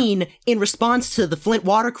machine in response to the Flint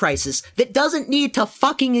water crisis that doesn't need to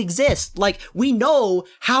fucking exist. Like, we know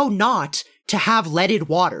how not to have leaded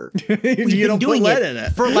water. You don't put lead in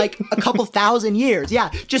it for like a couple thousand years. Yeah,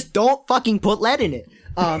 just don't fucking put lead in it.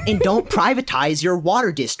 And don't privatize your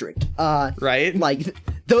water district. Right? Like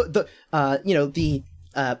the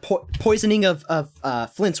poisoning of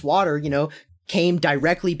Flint's water, came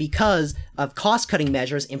directly because of cost-cutting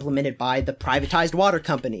measures implemented by the privatized water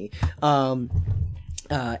company.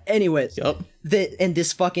 Anyways, yep. And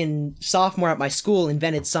this fucking sophomore at my school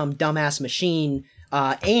invented some dumbass machine,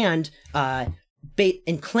 and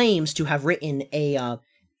claims to have written a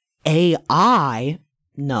AI.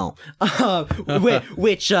 No,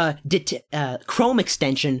 which Chrome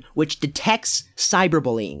extension which detects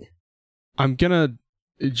cyberbullying. I'm gonna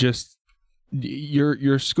just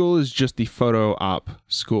your school is just the photo op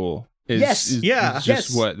school. Yes.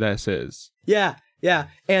 What this is. Yeah,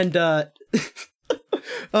 and that's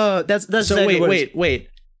so wait.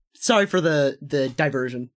 Sorry for the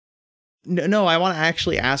diversion. No, I want to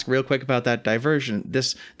actually ask real quick about that diversion.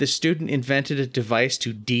 This student invented a device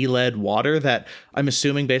to de-lead water that I'm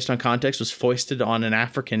assuming, based on context, was foisted on an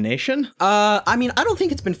African nation? I mean, I don't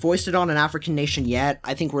think it's been foisted on an African nation yet.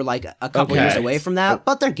 I think we're like a couple years away from that,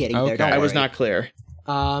 but they're getting there. Don't worry. I was not clear.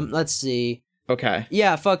 Let's see. Okay.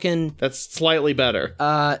 Yeah, fucking... That's slightly better.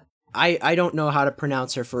 I don't know how to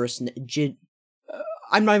pronounce her first name.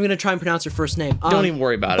 I'm not even gonna try and pronounce her first name. Don't even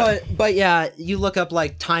worry about it. But yeah, you look up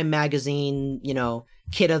like Time Magazine,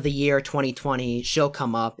 Kid of the Year 2020. She'll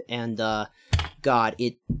come up, and God,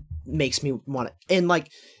 it makes me want to. And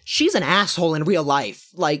like, she's an asshole in real life,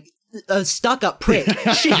 like a stuck-up prick.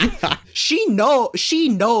 She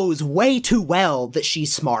knows way too well that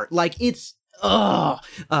she's smart. Like, it's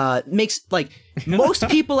makes like most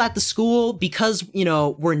people at the school, because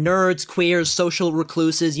we're nerds, queers, social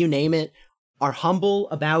recluses, you name it, are humble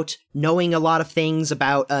about knowing a lot of things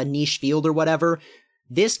about a niche field or whatever.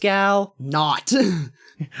 This gal, not.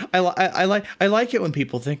 I like it when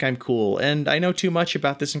people think I'm cool, and I know too much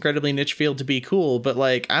about this incredibly niche field to be cool, but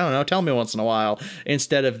like, I don't know, tell me once in a while,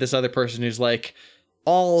 instead of this other person who's like,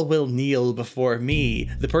 all will kneel before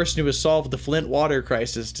me, the person who has solved the Flint water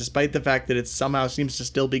crisis, despite the fact that it somehow seems to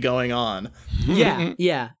still be going on.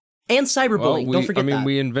 Yeah. And cyberbullying, don't forget that.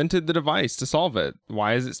 We invented the device to solve it.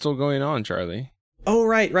 Why is it still going on, Charlie? Oh,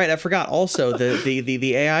 right. I forgot. Also,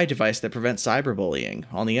 the AI device that prevents cyberbullying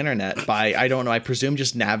on the internet by, I don't know, I presume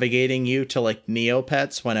just navigating you to like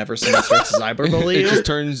Neopets whenever someone starts to cyberbully you.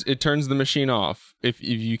 It turns the machine off. If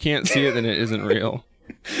you can't see it, then it isn't real.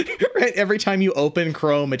 Right. Every time you open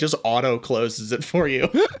Chrome, it just auto closes it for you.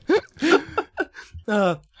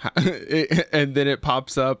 And then it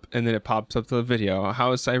pops up, to the video.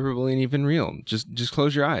 How is cyberbullying even real? Just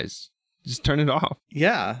close your eyes. Just turn it off.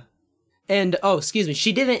 Yeah. And excuse me,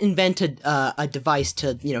 she didn't invent a device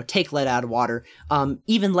to take lead out of water.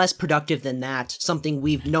 Even less productive than that, something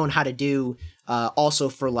we've known how to do also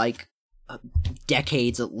for like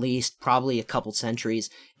decades at least, probably a couple centuries,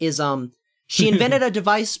 is she invented a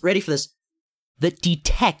device, ready for this, that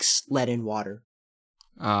detects lead in water.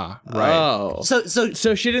 Ah, right. Oh.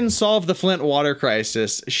 So she didn't solve the Flint water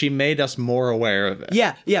crisis. She made us more aware of it.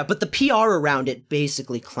 Yeah, but the PR around it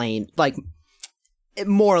basically claimed, like, it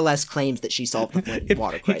more or less claims that she solved the Flint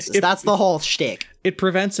water crisis. That's the whole shtick. It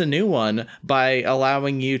prevents a new one by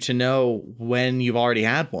allowing you to know when you've already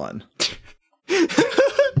had one.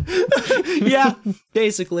 Yeah,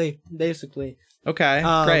 basically.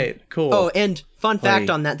 Okay, great, cool. Oh, and fun fact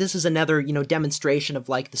on that, this is another, demonstration of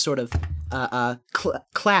like the sort of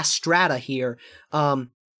class strata here.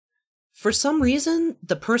 For some reason,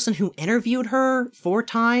 the person who interviewed her for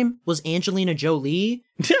Time was Angelina Jolie,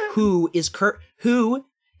 who is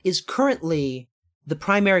currently the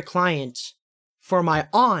primary client for my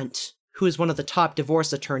aunt, who is one of the top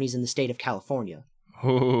divorce attorneys in the state of California.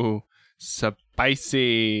 Oh,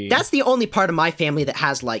 spicy. That's the only part of my family that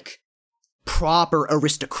has like proper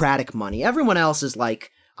aristocratic money. Everyone else is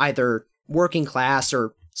like either working class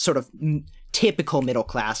or sort of typical middle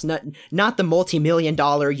class, not the multi-million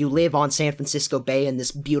dollar, you live on San Francisco Bay in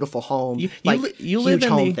this beautiful home, you huge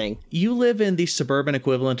home thing. You live in the suburban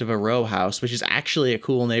equivalent of a row house, which is actually a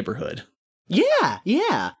cool neighborhood. Yeah.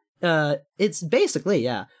 It's basically,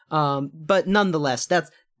 yeah. But nonetheless,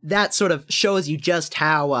 that sort of shows you just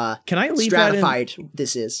how stratified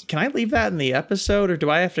this is. Can I leave that in the episode, or do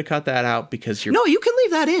I have to cut that out because you're... No, you can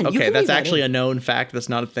leave that in. Okay, that's actually a known fact. That's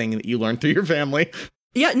not a thing that you learn through your family.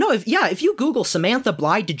 Yeah, no, if you Google Samantha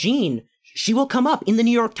Blythe DeJean, she will come up in the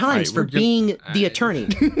New York Times for being the attorney.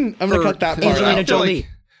 I'm going to cut that part Angelina out. Jolie.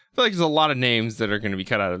 I feel like there's a lot of names that are going to be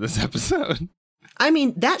cut out of this episode. I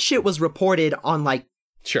mean, that shit was reported on, like,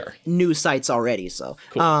 sure, news sites already, so.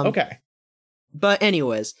 Cool. Okay. But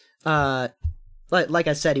anyways, like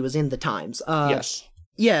I said, he was in the Times. Yes.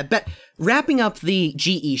 Yeah, but wrapping up the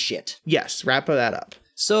GE shit. Yes, wrap that up.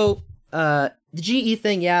 So, the GE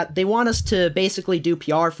thing, yeah, they want us to basically do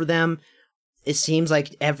PR for them. It seems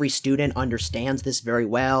like every student understands this very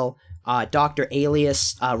well. Dr.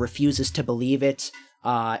 Alias refuses to believe it,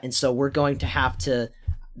 and so we're going to have to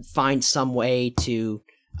find some way to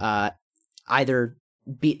either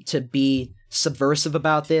be subversive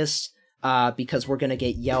about this, because we're gonna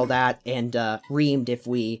get yelled at and reamed if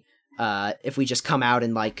we just come out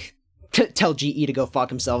and like tell GE to go fuck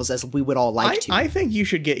themselves, as we would all like to. I think you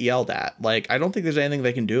should get yelled at. Like, I don't think there's anything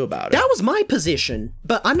they can do about it. That was my position,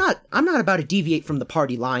 but I'm not about to deviate from the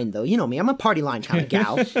party line, though. You know me, I'm a party line kind of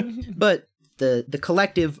gal. But the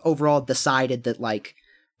collective overall decided that, like,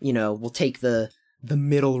 we'll take the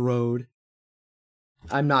middle road.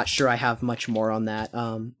 I'm not sure I have much more on that.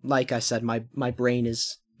 Like I said, my brain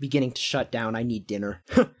is beginning to shut down. I need dinner.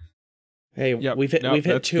 Hey, we've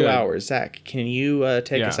hit 2 hours. Zach, can you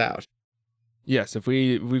take us out? Yes, if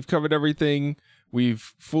we've covered everything,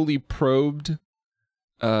 we've fully probed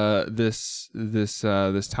this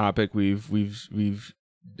topic. We've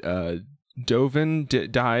dove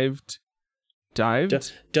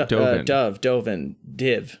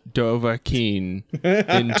keen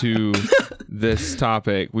into this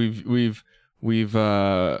topic. We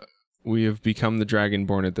have become the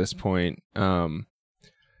Dragonborn at this point.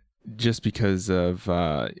 Just because of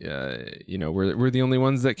we're the only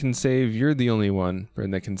ones that can save. You're the only one,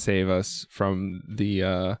 Brynn, that can save us from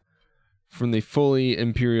the fully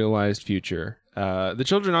imperialized future. The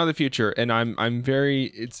children are the future, and I'm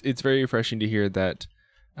very. It's very refreshing to hear that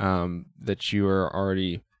that you are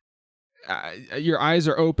already. Your eyes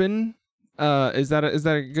are open. Is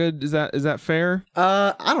that fair?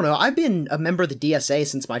 I don't know. I've been a member of the DSA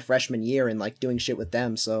since my freshman year and like doing shit with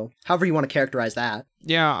them. So however you want to characterize that.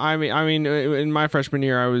 Yeah, I mean, in my freshman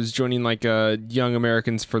year, I was joining like a Young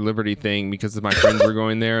Americans for Liberty thing because my friends were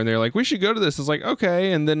going there, and they're like, "We should go to this." I was like,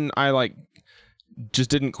 "Okay," and then I like just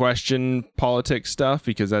didn't question politics stuff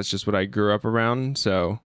because that's just what I grew up around.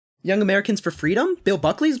 So. Young Americans for Freedom? Bill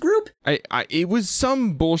Buckley's group? It was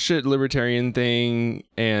some bullshit libertarian thing,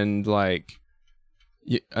 and we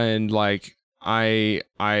had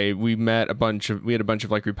a bunch of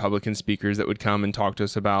like Republican speakers that would come and talk to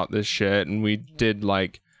us about this shit, and we did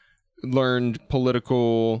like learned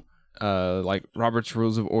political like Robert's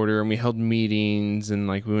Rules of Order, and we held meetings, and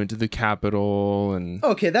like we went to the Capitol, and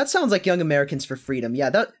okay, that sounds like Young Americans for Freedom.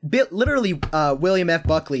 Yeah, that literally William F.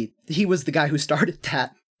 Buckley, he was the guy who started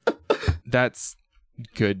that. That's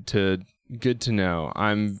good to know.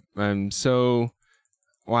 I'm so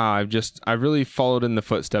Wow, I've really followed in the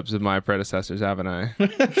footsteps of my predecessors, haven't I?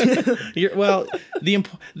 Well,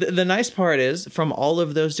 the nice part is, from all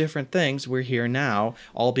of those different things, we're here now,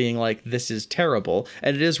 all being like, this is terrible.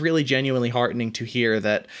 And it is really genuinely heartening to hear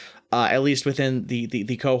that, at least within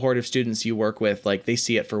the cohort of students you work with, like, they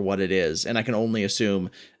see it for what it is. And I can only assume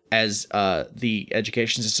as the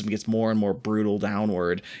education system gets more and more brutal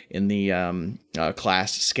downward in the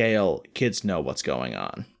class scale, kids know what's going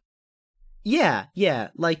on. Yeah.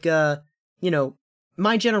 Like,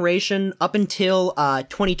 my generation up until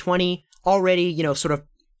 2020 already, sort of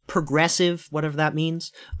progressive, whatever that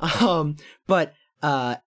means. But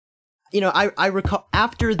I recall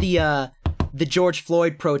after the George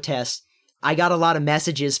Floyd protests, I got a lot of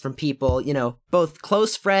messages from people, both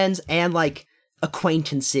close friends and like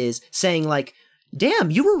acquaintances saying like, damn,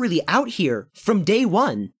 you were really out here from day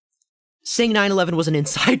one. Saying 9/11 was an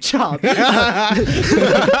inside job.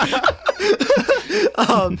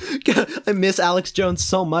 I miss Alex Jones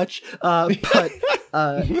so much, but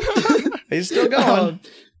he's still going.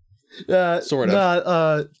 Sort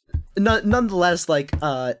of. Nonetheless, like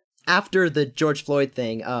after the George Floyd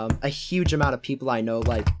thing, a huge amount of people I know,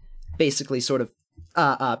 like, basically sort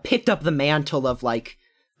of picked up the mantle of like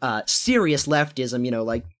serious leftism.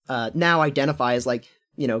 Like now identify as like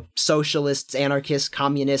socialists, anarchists,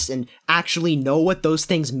 communists, and actually know what those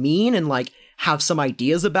things mean and like have some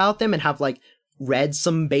ideas about them and have like read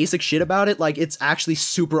some basic shit about it. Like, it's actually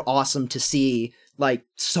super awesome to see like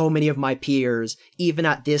so many of my peers, even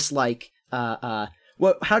at this like how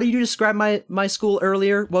do you describe my school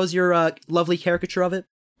earlier? What was your lovely caricature of it?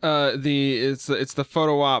 It's the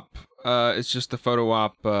photo op. It's just the photo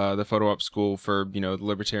op school for the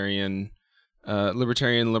libertarian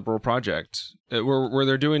liberal project, where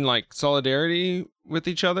they're doing like solidarity with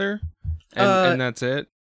each other, and that's it.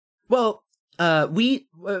 Well,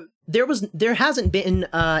 there hasn't been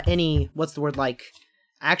any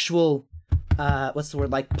actual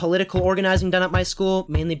political organizing done at my school,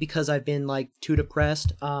 mainly because I've been like too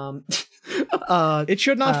depressed. It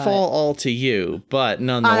should not fall all to you, but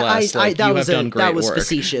nonetheless, you have done great work. That was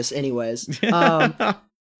facetious, anyways,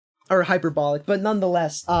 or hyperbolic, but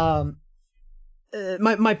nonetheless, my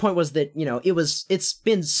point was that it's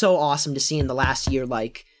been so awesome to see in the last year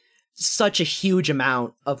like such a huge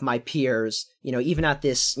amount of my peers, even at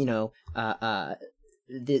this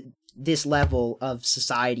this level of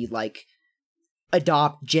society, like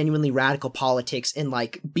adopt genuinely radical politics and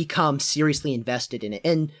like become seriously invested in it.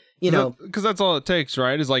 And because that's all it takes,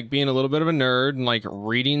 right? Is like being a little bit of a nerd and like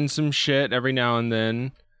reading some shit every now and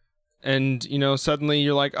then, and suddenly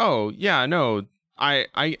you're like, oh yeah, no,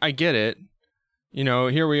 I get it.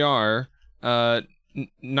 Here we are.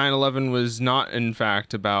 9/11 was not, in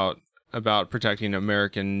fact, about protecting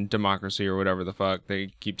American democracy or whatever the fuck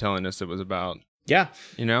they keep telling us it was about. Yeah.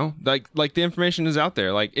 Like the information is out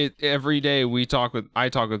there. Like every day I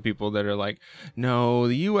talk with people that are like, no,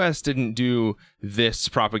 the US didn't do this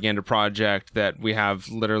propaganda project that we have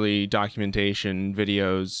literally documentation,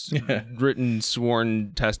 videos, written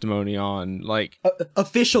sworn testimony on, like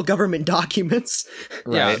official government documents.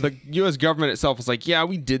 Right. Yeah, the US government itself was like, yeah,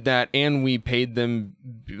 we did that and we paid them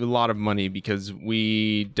a lot of money because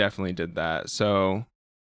we definitely did that. So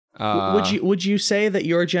would you say that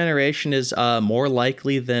your generation is more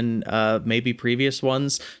likely than maybe previous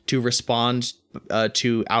ones to respond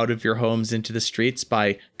to out of your homes into the streets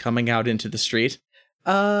by coming out into the street?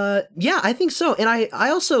 Yeah, I think so. And I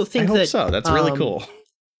also think I hope so. That's really cool.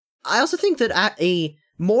 I also think that at a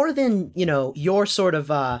more than, your sort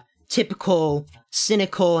of typical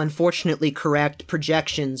cynical, unfortunately correct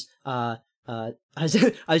projections, I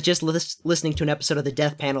was just listening to an episode of the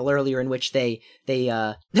Death Panel earlier in which they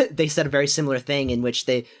said a very similar thing in which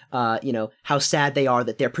they how sad they are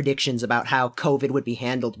that their predictions about how COVID would be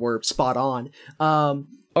handled were spot on.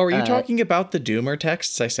 Are you talking about the Doomer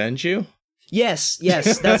texts I send you? Yes,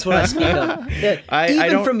 that's what I speak of.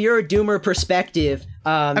 Even from your Doomer perspective,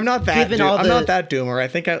 I'm not that. I'm not that Doomer. I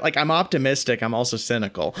think I'm optimistic. I'm also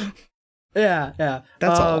cynical. Yeah.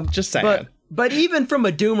 That's all. Just saying. But even from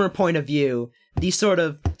a Doomer point of view, the sort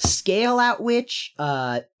of scale at which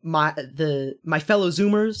my fellow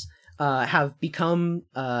Zoomers have become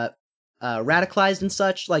radicalized and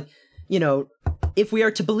such, like, if we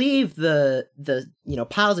are to believe the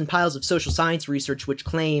piles and piles of social science research which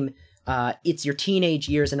claim it's your teenage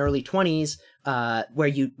years and early 20s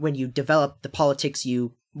when you develop the politics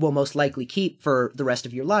you will most likely keep for the rest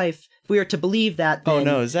of your life, if we are to believe that, then oh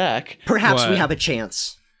no, Zach, perhaps we have a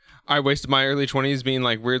chance. I wasted my early 20s being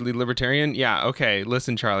like weirdly libertarian. Yeah, okay.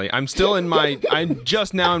 Listen, Charlie, I'm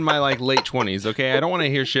just now in my like late 20s. Okay, I don't want to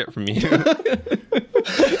hear shit from you.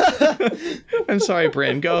 I'm sorry,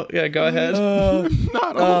 Brynn. Go ahead.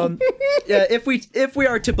 Not all. Yeah, if we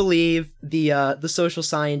are to believe the social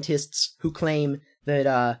scientists who claim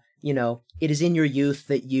that it is in your youth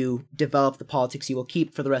that you develop the politics you will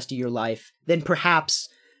keep for the rest of your life, then perhaps,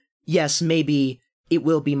 yes, maybe it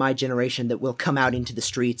will be my generation that will come out into the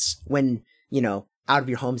streets when, out of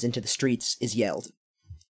your homes into the streets is yelled.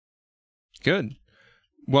 Good.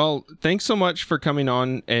 Well, thanks so much for coming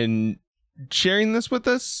on and sharing this with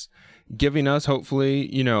us, giving us, hopefully,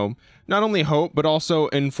 not only hope, but also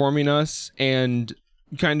informing us and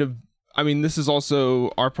kind of, this is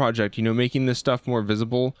also our project, making this stuff more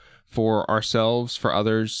visible for ourselves, for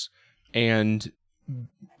others, and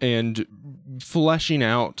fleshing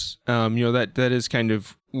out, that is kind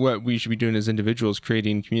of what we should be doing as individuals,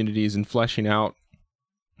 creating communities and fleshing out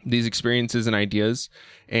these experiences and ideas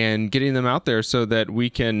and getting them out there so that we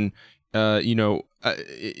can,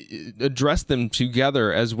 address them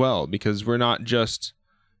together as well, because we're not just,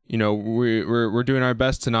 we're doing our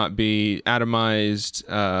best to not be atomized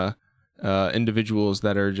individuals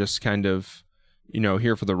that are just kind of,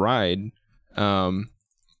 here for the ride.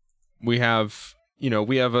 We have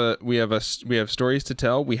stories to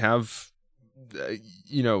tell. We have,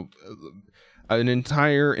 an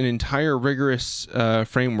entire rigorous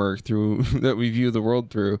framework through that we view the world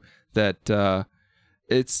through, that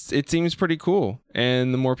it seems pretty cool.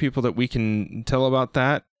 And the more people that we can tell about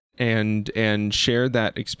that and share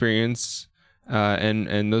that experience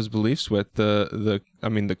and those beliefs with, the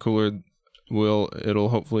cooler it'll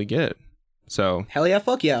hopefully get. So hell yeah,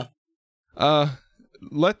 fuck yeah.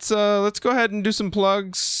 Let's go ahead and do some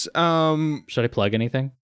plugs. Should I plug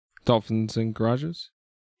anything? Dolphins and Garages.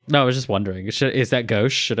 No, I was just wondering. Is that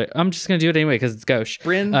gauche? I'm just gonna do it anyway because it's gauche.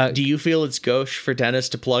 Brynn, do you feel it's gauche for Dennis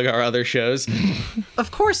to plug our other shows?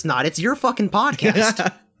 Of course not. It's your fucking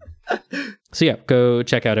podcast. So yeah, go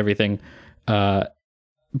check out everything.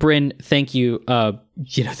 Brynn, thank you.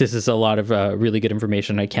 This is a lot of really good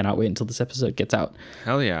information. I cannot wait until this episode gets out.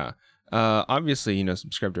 Hell yeah. Obviously,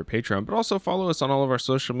 subscribe to our Patreon, but also follow us on all of our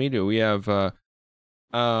social media. We have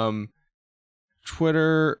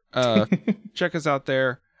Twitter. Check us out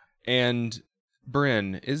there. And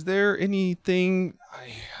Brynn, is there anything?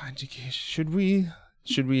 Should we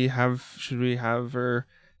have her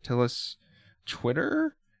tell us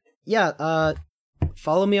Twitter? Yeah.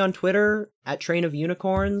 Follow me on Twitter at Train of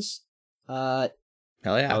Unicorns. Hell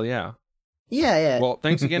yeah. Hell yeah. Yeah. Well,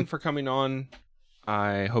 thanks again for coming on.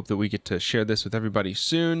 I hope that we get to share this with everybody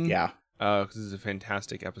soon. Yeah. Because this is a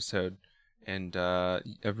fantastic episode. And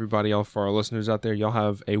everybody, all for our listeners out there, y'all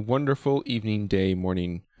have a wonderful evening, day,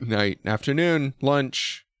 morning, night, afternoon,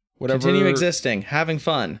 lunch, whatever. Continue existing, having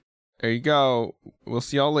fun. There you go. We'll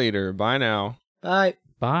see y'all later. Bye now. Bye.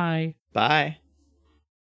 Bye. Bye.